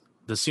overall. is.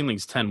 The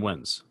ceiling's 10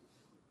 wins.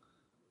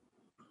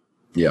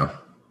 Yeah.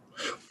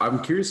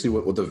 I'm curious to see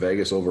what the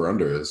Vegas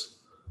over-under is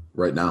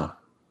right now.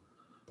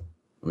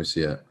 Let me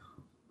see it.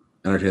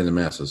 Entertain the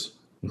masses.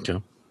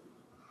 Okay.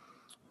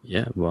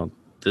 Yeah, well,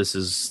 this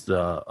is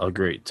a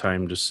great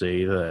time to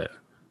say that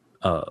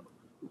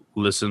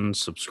listen,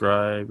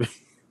 subscribe,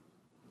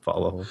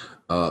 follow.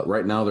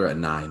 Right now they're at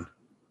 9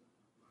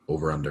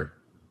 over-under.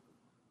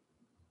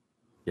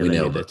 Yeah, We they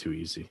nailed made it. that too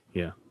easy.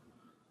 Yeah.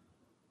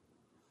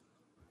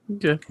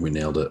 Okay. We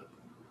nailed it.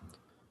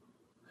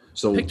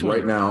 So Picked one.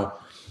 right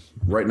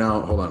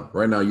now, hold on.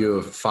 Right now you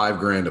have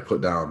 $5,000 to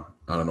put down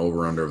on an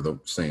over-under of the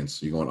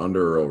Saints. You going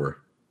under or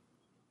over?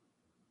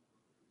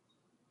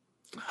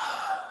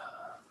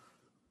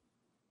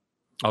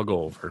 I'll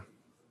go over.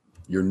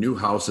 Your new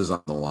house is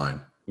on the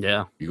line.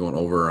 Yeah, You going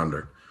over or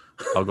under?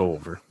 I'll go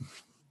over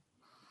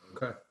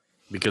Okay.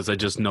 because I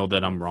just know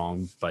that I'm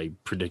wrong by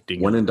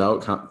predicting When in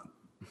doubt, count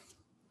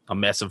a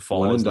massive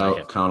fall.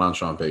 count on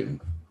Sean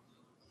Payton.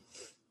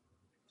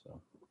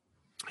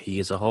 He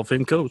is a Hall of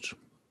Fame coach.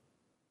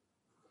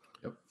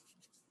 Yep.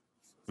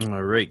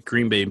 All right,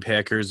 Green Bay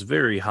Packers,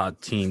 very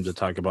hot team to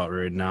talk about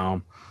right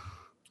now.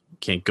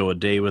 Can't go a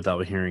day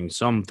without hearing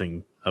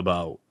something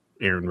about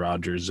Aaron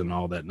Rodgers and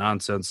all that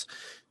nonsense.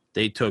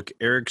 They took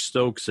Eric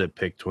Stokes at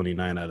pick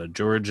 29 out of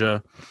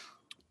Georgia.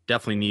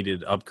 Definitely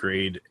needed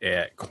upgrade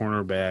at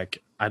cornerback.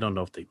 I don't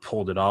know if they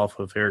pulled it off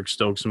of Eric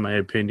Stokes, in my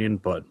opinion,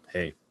 but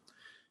hey,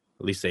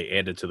 at least they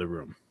added to the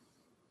room.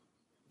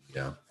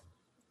 Yeah.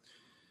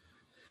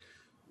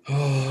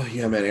 Oh,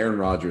 yeah, man. Aaron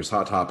Rodgers,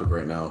 hot topic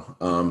right now.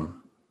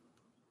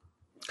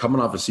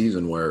 Coming off a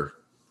season where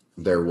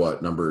they're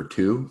number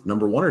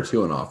 1 or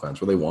 2 in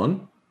offense? Were they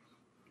 1?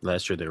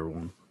 Last year they were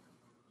one.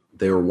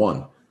 They were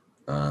 1.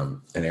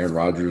 And Aaron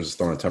Rodgers is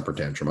throwing a temper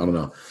tantrum. I don't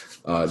know.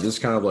 Just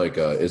kind of like,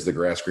 is the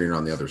grass greener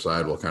on the other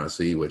side? We'll kind of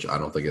see, which I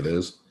don't think it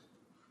is.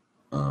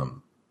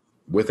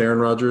 with Aaron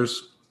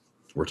Rodgers,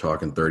 we're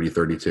talking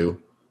 30-32.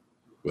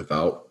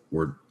 Without,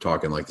 we're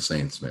talking like the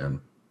Saints,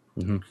 man.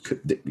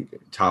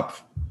 Top,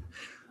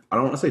 I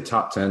don't want to say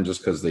top 10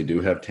 just because they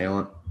do have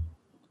talent.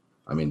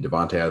 I mean,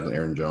 Devontae Adams and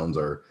Aaron Jones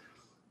are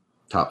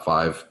top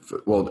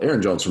 5. Well,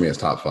 Aaron Jones for me is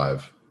top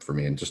 5 for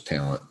me and just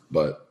talent.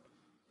 But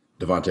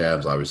Devontae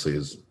Adams obviously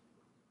is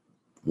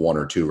 1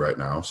 or 2 right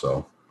now.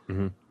 So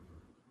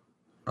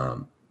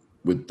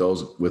with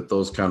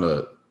those kind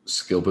of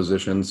skill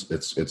positions,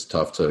 it's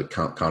tough to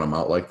count them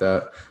out like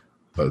that.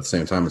 But at the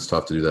same time, it's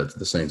tough to do that to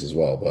the Saints as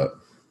well. But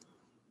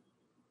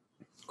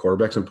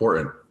quarterback's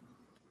important.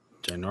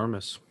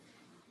 Ginormous.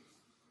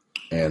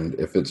 And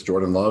if it's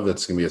Jordan Love,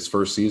 it's going to be his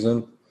first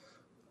season.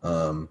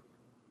 I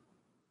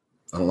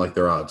don't like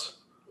their odds.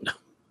 No.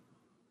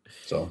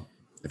 So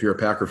if you're a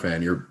Packer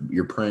fan,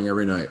 you're praying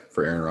every night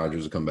for Aaron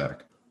Rodgers to come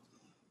back.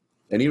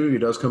 And even if he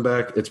does come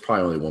back, it's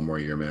probably only one more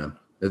year, man.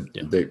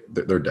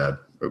 They're dead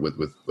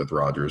with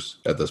Rodgers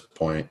at this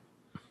point.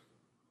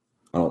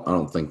 I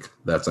don't think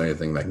that's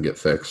anything that can get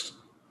fixed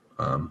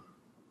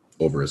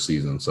over a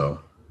season. So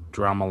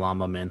Drama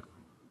llama, man.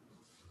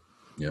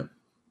 Yep.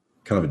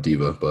 Kind of a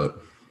diva,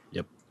 but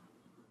yep.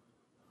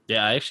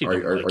 Yeah, I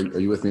actually are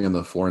you with me on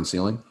the floor and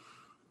ceiling?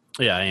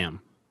 Yeah, I am.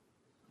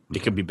 It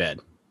could be bad.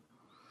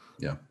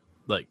 Yeah.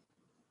 Like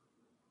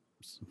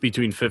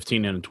between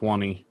 15 and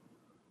 20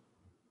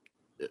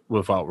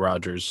 without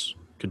Rodgers.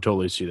 Could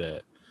totally see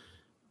that.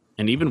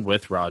 And even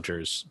with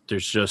Rodgers,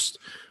 there's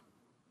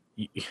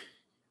going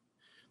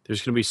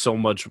to be so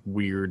much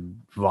weird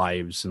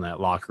vibes in that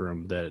locker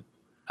room that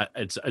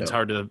it's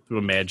hard to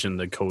imagine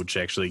the coach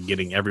actually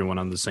getting everyone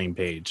on the same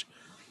page.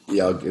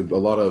 Yeah, a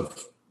lot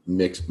of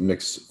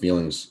mixed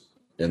feelings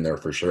in there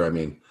for sure. I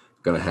mean,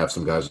 going to have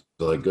some guys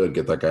that are like, good,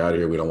 get that guy out of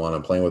here. We don't want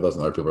him playing with us.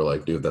 And other people are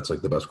like, dude, that's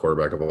like the best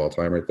quarterback of all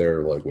time right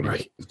there. Like, what are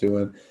you guys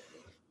doing?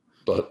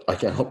 But I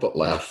can't help but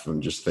laugh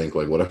and just think,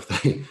 like, what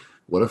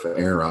if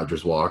Aaron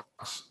Rodgers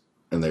walks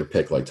and they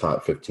pick like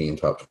top 15,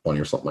 top 20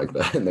 or something like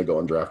that, and they go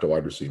and draft a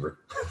wide receiver?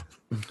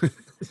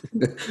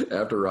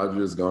 After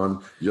Rodgers is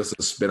gone, just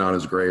to spin on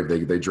his grave,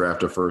 they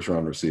draft a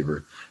first-round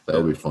receiver. That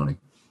would be funny.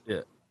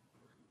 Yeah.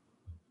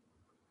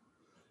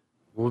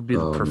 What would be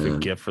the perfect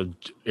gift for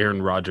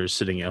Aaron Rodgers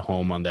sitting at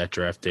home on that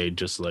draft day,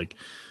 just like,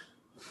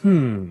 I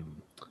want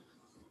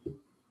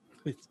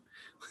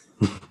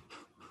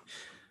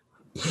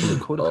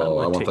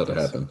that to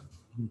happen.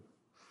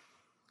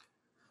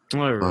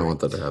 All right. I want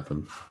that to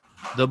happen.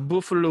 The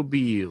Buffalo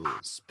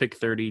Bills, pick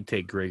 30,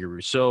 take Gregory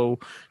Rousseau,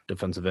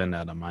 defensive end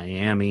out of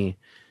Miami.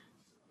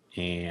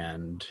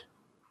 And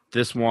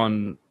this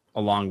one,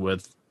 along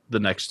with the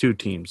next two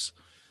teams,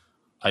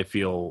 I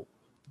feel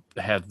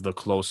have the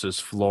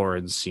closest floor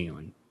and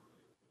ceiling.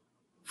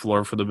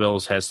 Floor for the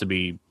Bills has to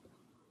be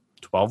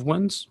 12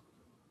 wins.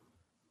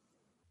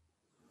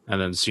 And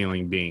then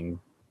ceiling being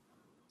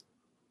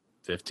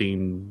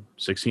 15,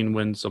 16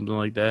 wins, something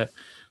like that.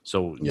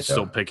 So you're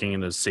still picking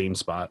in the same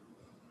spot.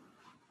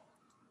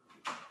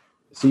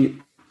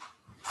 See,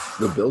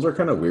 the Bills are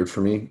kind of weird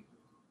for me.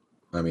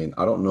 I mean,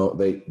 I don't know.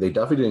 They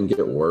definitely didn't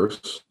get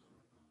worse,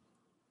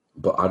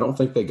 but I don't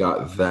think they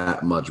got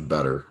that much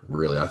better,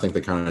 really. I think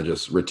they kind of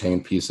just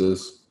retained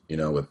pieces,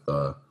 with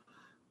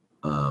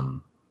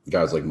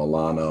guys like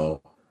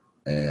Milano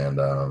and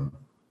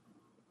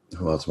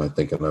who else am I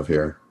thinking of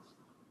here?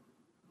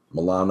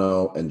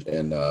 Milano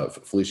and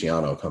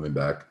Feliciano coming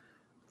back.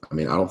 I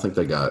mean, I don't think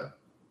they got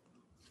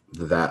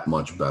that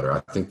much better. I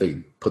think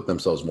they put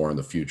themselves more in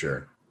the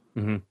future.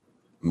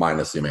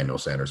 Minus the Emmanuel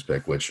Sanders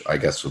pick, which I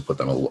guess would put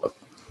them a little.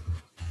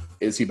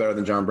 Is he better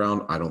than John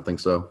Brown? I don't think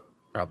so.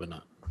 Probably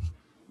not.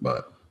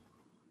 But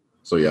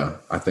so yeah,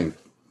 I think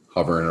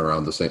hovering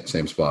around the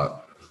same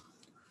spot.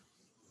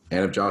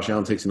 And if Josh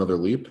Allen takes another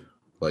leap,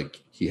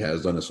 like he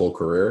has done his whole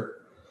career,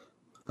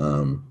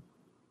 then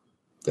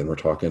we're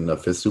talking a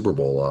 5th Super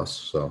Bowl loss.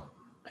 So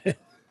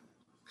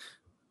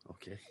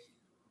okay.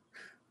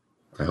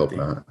 I hope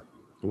not.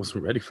 I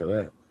wasn't ready for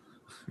that.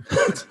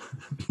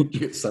 You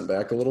get sent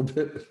back a little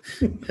bit.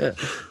 Yeah,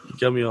 you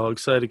got me all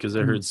excited because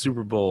I heard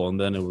Super Bowl and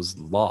then it was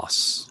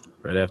loss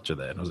right after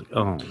that. And I was like,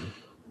 oh,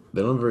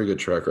 they don't have a very good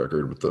track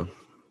record with the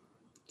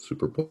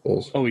Super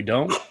Bowls. Oh, we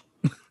don't?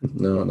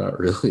 No, not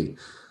really.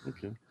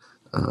 Okay.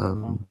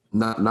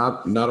 Not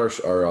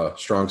our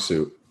strong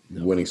suit,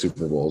 winning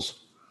Super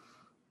Bowls.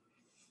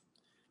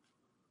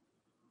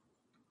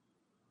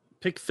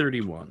 Pick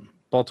 31.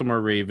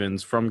 Baltimore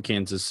Ravens from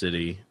Kansas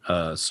City.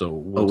 So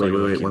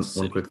wait. One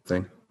quick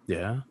thing.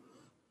 Yeah.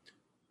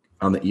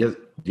 Do you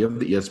have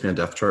the ESPN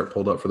depth chart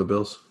pulled up for the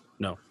Bills?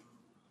 No.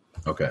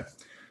 Okay.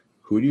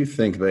 Who do you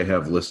think they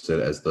have listed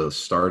as the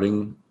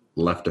starting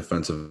left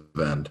defensive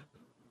end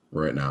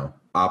right now,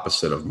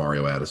 opposite of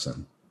Mario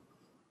Addison?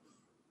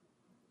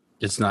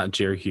 It's not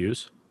Jerry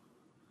Hughes.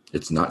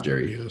 It's not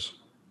Jerry Hughes.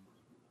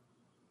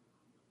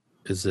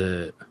 Is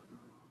it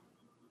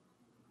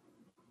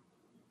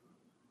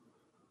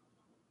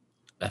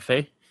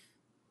FA?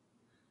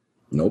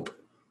 Nope.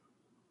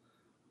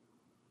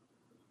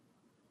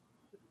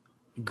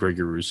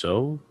 Gregory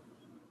Rousseau?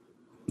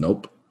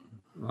 Nope.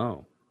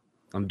 Oh,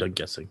 I'm done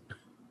guessing.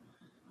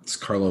 It's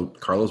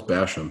Carlos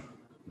Basham.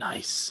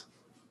 Nice.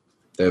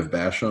 They have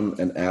Basham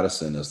and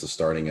Addison as the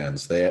starting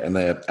ends. They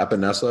have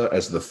Epinesa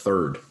as the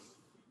third,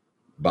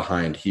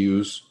 behind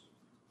Hughes,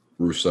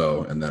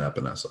 Rousseau, and then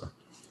Epinesa.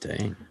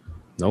 Dang.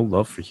 No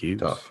love for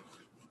Hughes.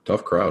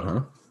 Tough crowd,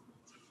 huh?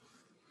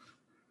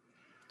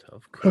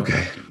 Tough crowd.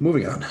 Okay,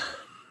 moving on.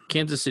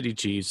 Kansas City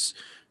Chiefs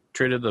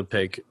traded the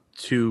pick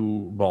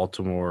to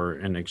Baltimore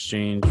in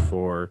exchange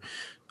for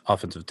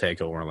offensive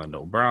tackle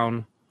Orlando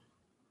Brown.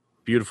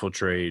 Beautiful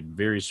trade,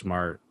 very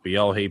smart. We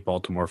all hate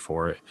Baltimore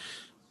for it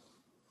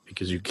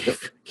because you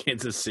gave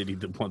Kansas City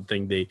the one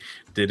thing they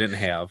didn't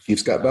have.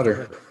 Chiefs got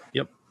better.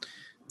 Yep.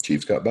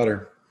 Chiefs got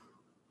better.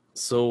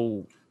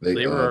 So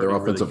They were their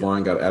already offensive really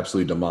line got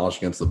absolutely demolished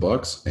against the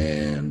Bucks,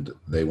 and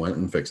they went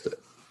and fixed it.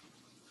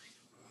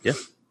 good.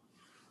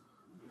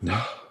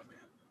 No.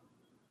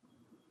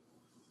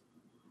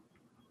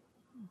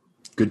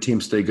 Good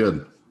teams stay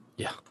good.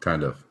 Yeah.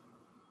 Kind of.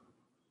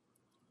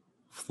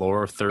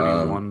 Floor of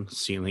 31,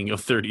 ceiling of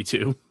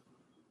 32.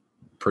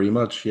 Pretty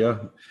much, yeah.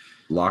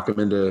 Lock them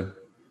into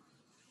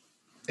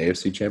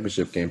AFC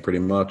Championship game, pretty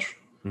much.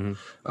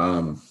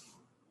 Mm-hmm.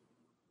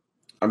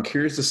 I'm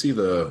curious to see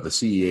the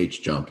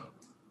CEH jump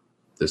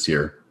this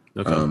year.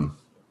 Okay.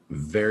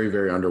 Very,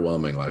 very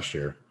underwhelming last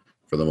year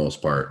for the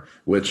most part,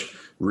 which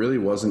really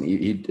wasn't.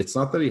 It's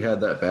not that he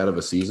had that bad of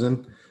a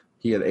season.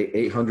 He had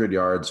 800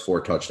 yards,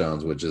 4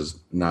 touchdowns, which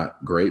is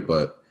not great,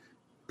 but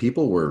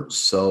people were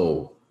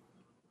so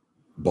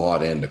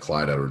bought into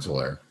Clyde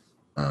Edwards-Helaire.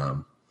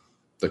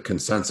 The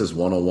consensus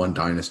 101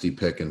 dynasty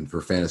pick and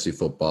for fantasy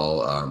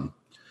football. And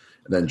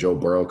then Joe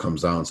Burrow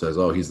comes out and says,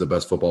 oh, he's the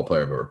best football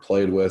player I've ever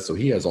played with. So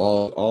he has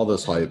all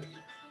this hype,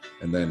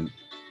 and then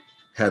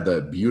had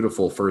that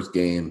beautiful first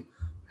game,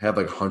 had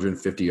like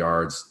 150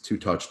 yards, 2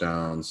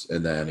 touchdowns,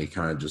 and then he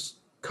kind of just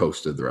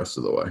coasted the rest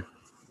of the way.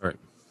 Right.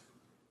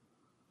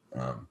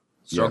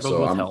 So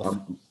with health.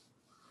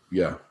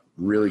 I'm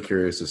really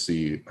curious to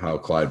see how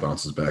Clyde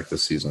bounces back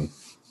this season.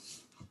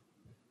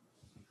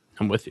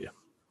 I'm with you.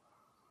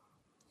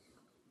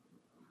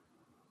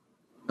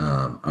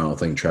 I don't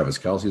think Travis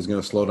Kelce is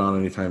going to slow down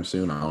anytime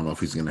soon. I don't know if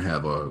he's going to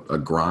have a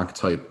Gronk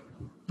type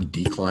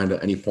decline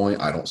at any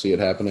point. I don't see it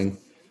happening.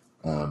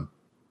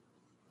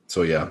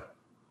 So yeah,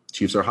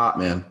 Chiefs are hot,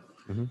 man.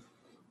 Mm-hmm.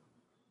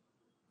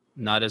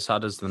 Not as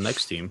hot as the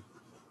next team,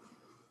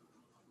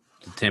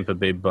 the Tampa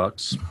Bay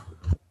Bucks.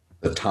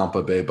 The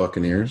Tampa Bay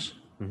Buccaneers.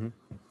 Mm-hmm.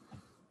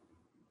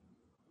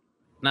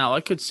 Now,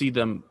 I could see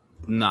them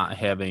not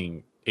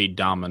having a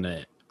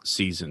dominant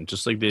season,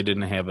 just like they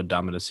didn't have a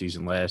dominant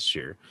season last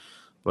year.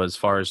 But as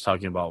far as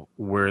talking about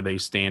where they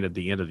stand at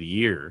the end of the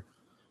year,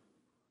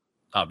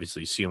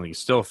 obviously ceiling is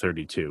still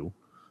 32,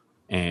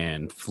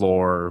 and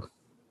floor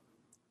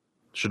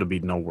should be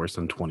no worse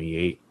than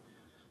 28.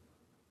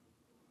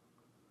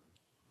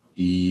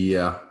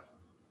 Yeah,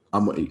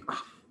 I'm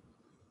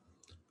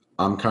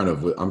kind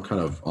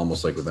of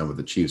almost like with them with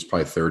the Chiefs,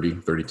 probably 30,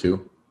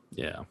 32.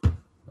 Yeah.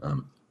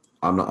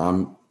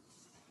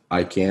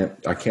 I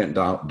can't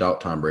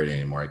doubt Tom Brady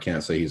anymore. I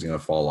can't say he's going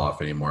to fall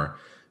off anymore.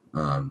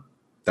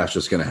 That's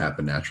just going to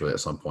happen naturally at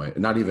some point.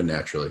 Not even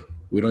naturally.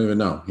 We don't even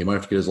know. He might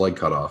have to get his leg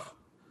cut off.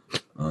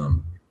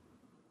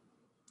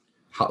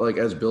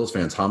 As Bills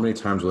fans, how many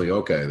times we're like,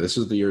 okay, this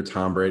is the year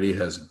Tom Brady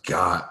has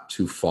got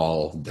to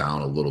fall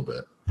down a little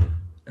bit.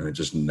 And it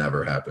just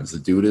never happens. The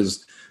dude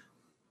is,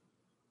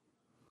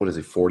 what is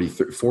he,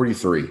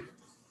 43?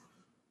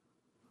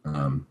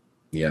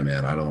 Yeah,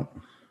 man,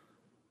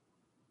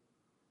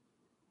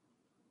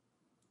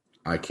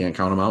 I can't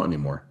count him out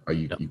anymore.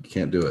 You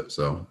can't do it.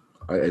 So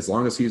as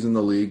long as he's in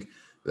the league,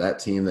 that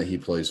team that he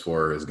plays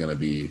for is going to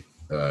be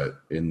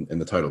in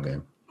the title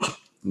game,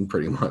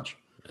 pretty much.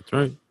 That's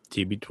right.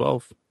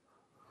 TB12.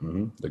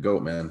 Mm-hmm. The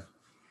GOAT, man.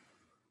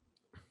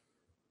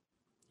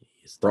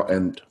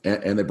 And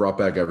they brought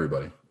back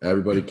everybody.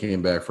 Everybody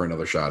came back for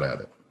another shot at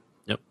it.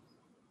 Yep.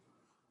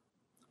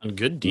 And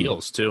good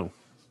deals, too.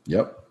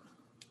 Yep.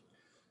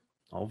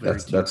 All very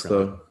It's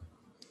the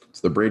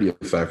Brady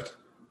effect.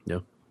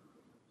 Yep.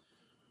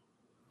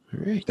 All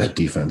right. That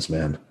defense,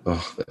 man.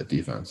 Oh, that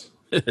defense.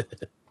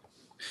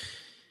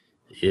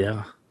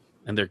 Yeah.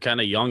 And they're kind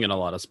of young in a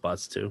lot of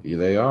spots, too. Yeah,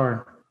 they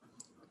are.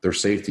 Their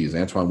safeties,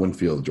 Antoine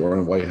Winfield,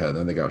 Jordan Whitehead.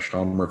 Then they got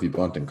Sean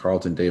Murphy-Bunting,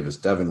 Carlton Davis,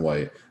 Devin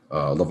White,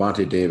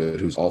 Levante David,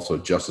 who's also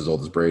just as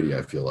old as Brady,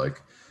 I feel like.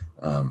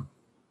 And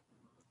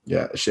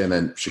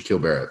then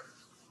Shaquille Barrett,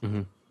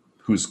 mm-hmm.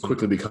 who's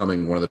quickly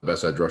becoming one of the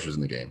best edge rushers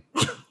in the game.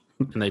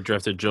 And they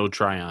drafted Joe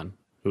Tryon,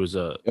 who's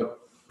a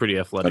pretty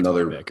athletic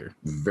linebacker.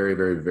 Very,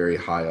 very, very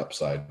high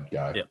upside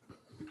guy. Yep.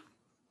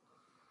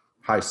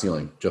 High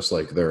ceiling, just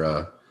like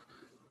their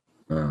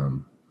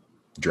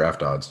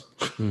draft odds.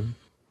 Mm-hmm.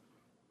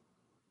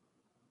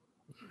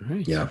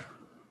 Right. Yeah.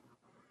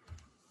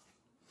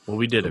 Well,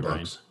 we did it,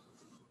 Ryan.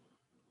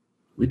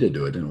 We did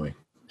do it, didn't we?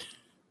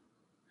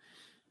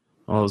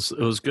 Well, it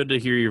was good to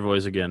hear your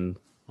voice again.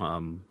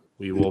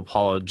 We will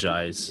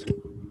apologize.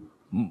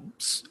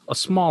 A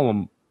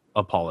small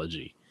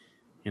apology.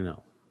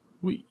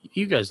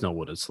 You guys know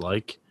what it's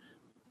like.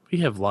 We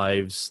have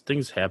lives.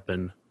 Things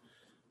happen.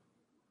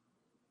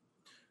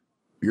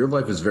 Your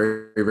life is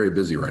very, very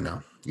busy right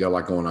now. You got a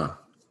lot going on.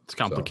 It's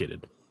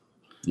complicated.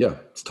 Yeah,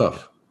 it's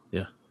tough.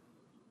 Yeah.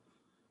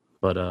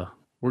 But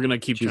we're gonna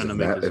keep trying to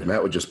make this. If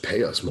Matt would just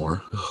pay us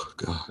more, oh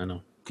God, I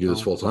know. do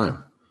this full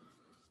time.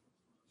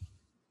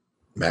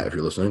 Matt, if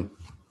you're listening,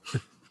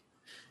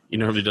 He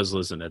normally does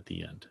listen at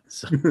the end.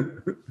 So.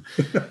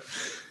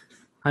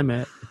 Hi,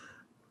 Matt.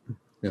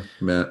 yeah,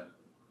 Matt,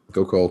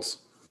 go Colts.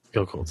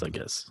 Go Colts, I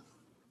guess.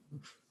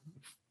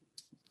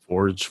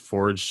 Forge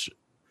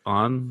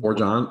on.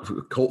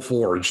 Colt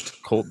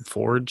Forged. Colt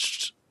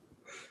Forged.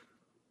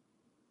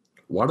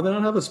 Why do they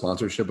not have a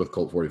sponsorship with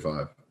Colt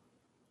 45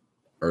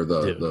 or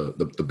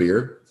the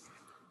beer?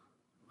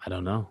 I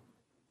don't know.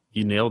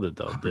 You nailed it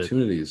though.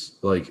 Opportunities,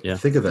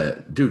 think of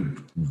that,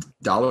 dude.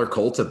 $1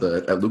 Colts at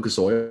Lucas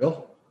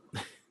Oil.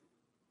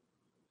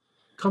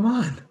 Come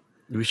on.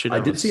 We should. I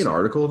did see an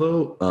article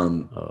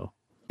though.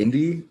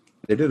 Indy,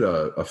 they did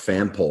a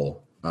fan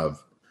poll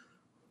of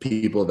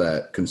people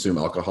that consume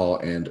alcohol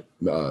and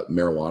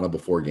marijuana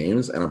before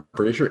games, and I'm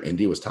pretty sure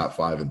Indy was top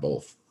 5 in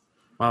both.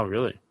 Wow,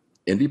 really?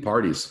 Indy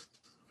parties.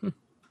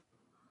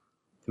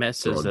 Matt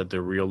says that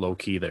they're real low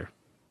key there.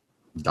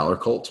 $1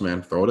 Colts,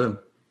 man. Throw it in.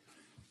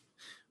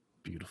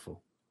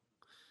 Beautiful.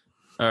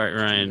 All right,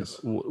 Ryan,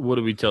 what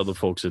do we tell the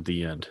folks at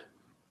the end?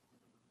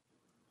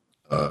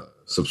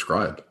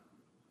 Subscribe,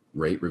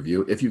 rate,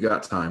 review if you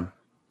got time.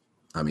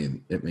 I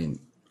mean,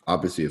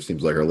 obviously it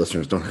seems like our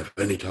listeners don't have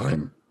any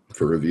time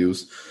for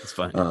reviews. It's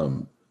fine.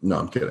 No,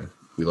 I'm kidding.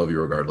 We love you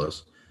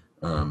regardless.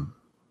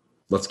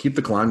 Let's keep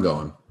the climb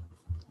going.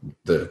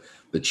 The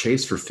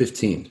chase for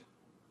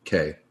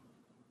 15K.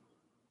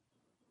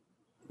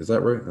 Is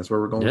that right? That's where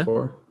we're going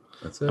for?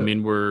 That's it. I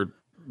mean,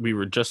 we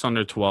were just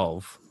under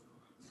 12,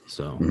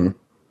 so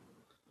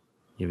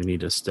you need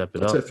to step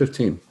it up. That's at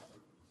 15.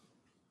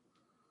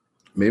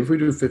 Maybe if we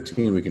do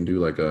 15, we can do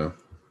like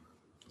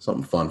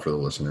something fun for the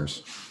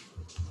listeners.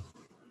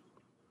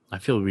 I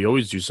feel we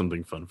always do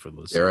something fun for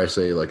the listeners. Dare I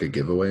say like a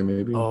giveaway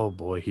maybe? Oh,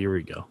 boy, here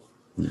we go.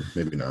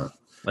 Maybe not.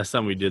 Last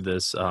time we did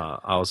this,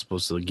 I was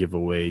supposed to give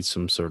away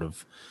some sort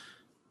of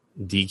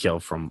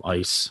decal from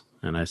Ice,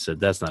 and I said,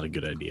 that's not a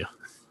good idea.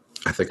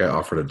 I think I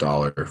offered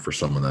 $1 for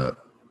someone that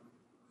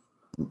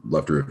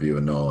left a review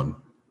and no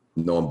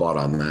one bought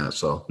on that.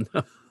 So,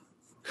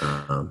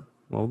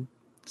 well,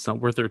 it's not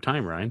worth their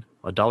time, Ryan.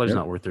 $1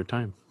 not worth their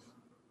time.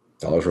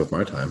 $1 worth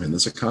my time in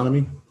this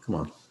economy. Come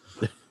on.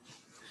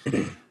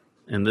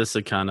 In this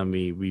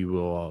economy, we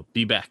will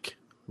be back.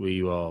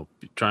 We will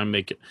try and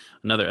make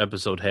another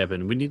episode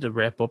happen. We need to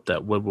wrap up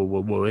that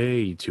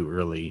way too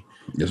early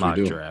mock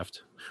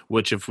draft.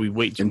 Which, if we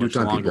wait too much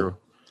longer,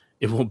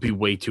 it won't be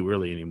way too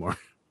early anymore.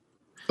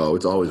 Oh,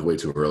 it's always way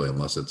too early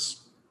unless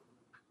it's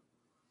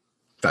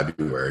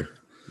February.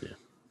 Yeah.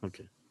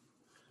 Okay.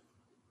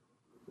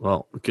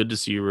 Well, good to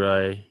see you,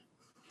 Ryan.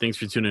 Thanks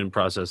for tuning in,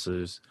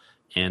 processors.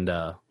 And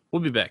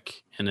we'll be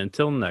back. And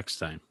until next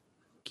time,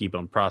 keep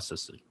on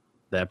processing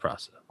that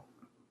process.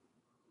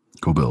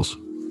 Go Bills.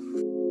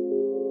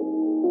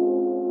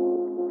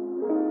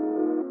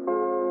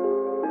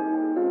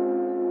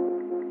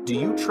 Do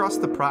you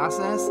trust the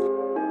process?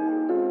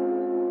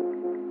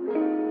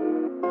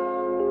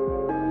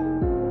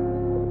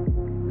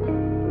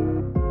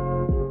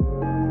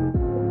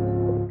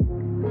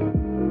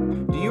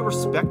 Do you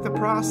respect the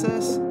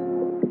process?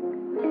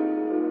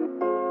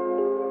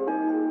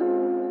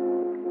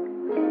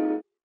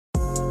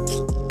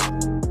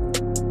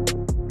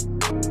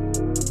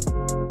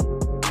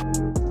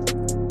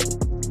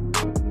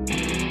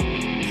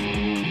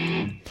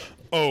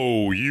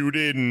 Oh, you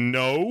didn't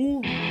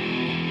know?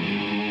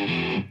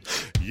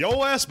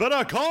 Yo ass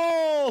better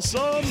call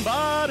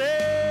somebody!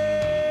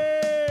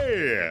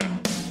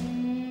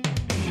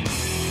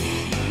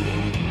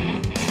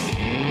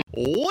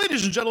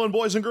 Ladies and gentlemen,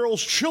 boys and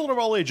girls, children of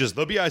all ages,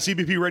 the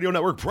BICBP Radio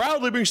Network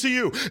proudly brings to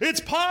you its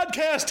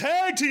podcast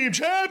tag team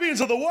champions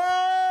of the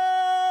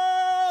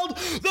world,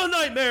 the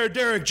Nightmare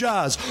Derek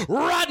Jaws,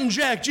 Rotten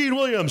Jack Gene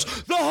Williams,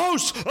 the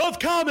hosts of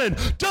Common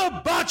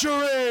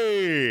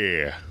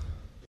Debauchery.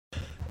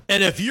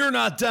 And if you're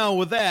not down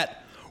with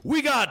that,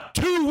 we got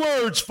 2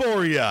 words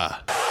for you.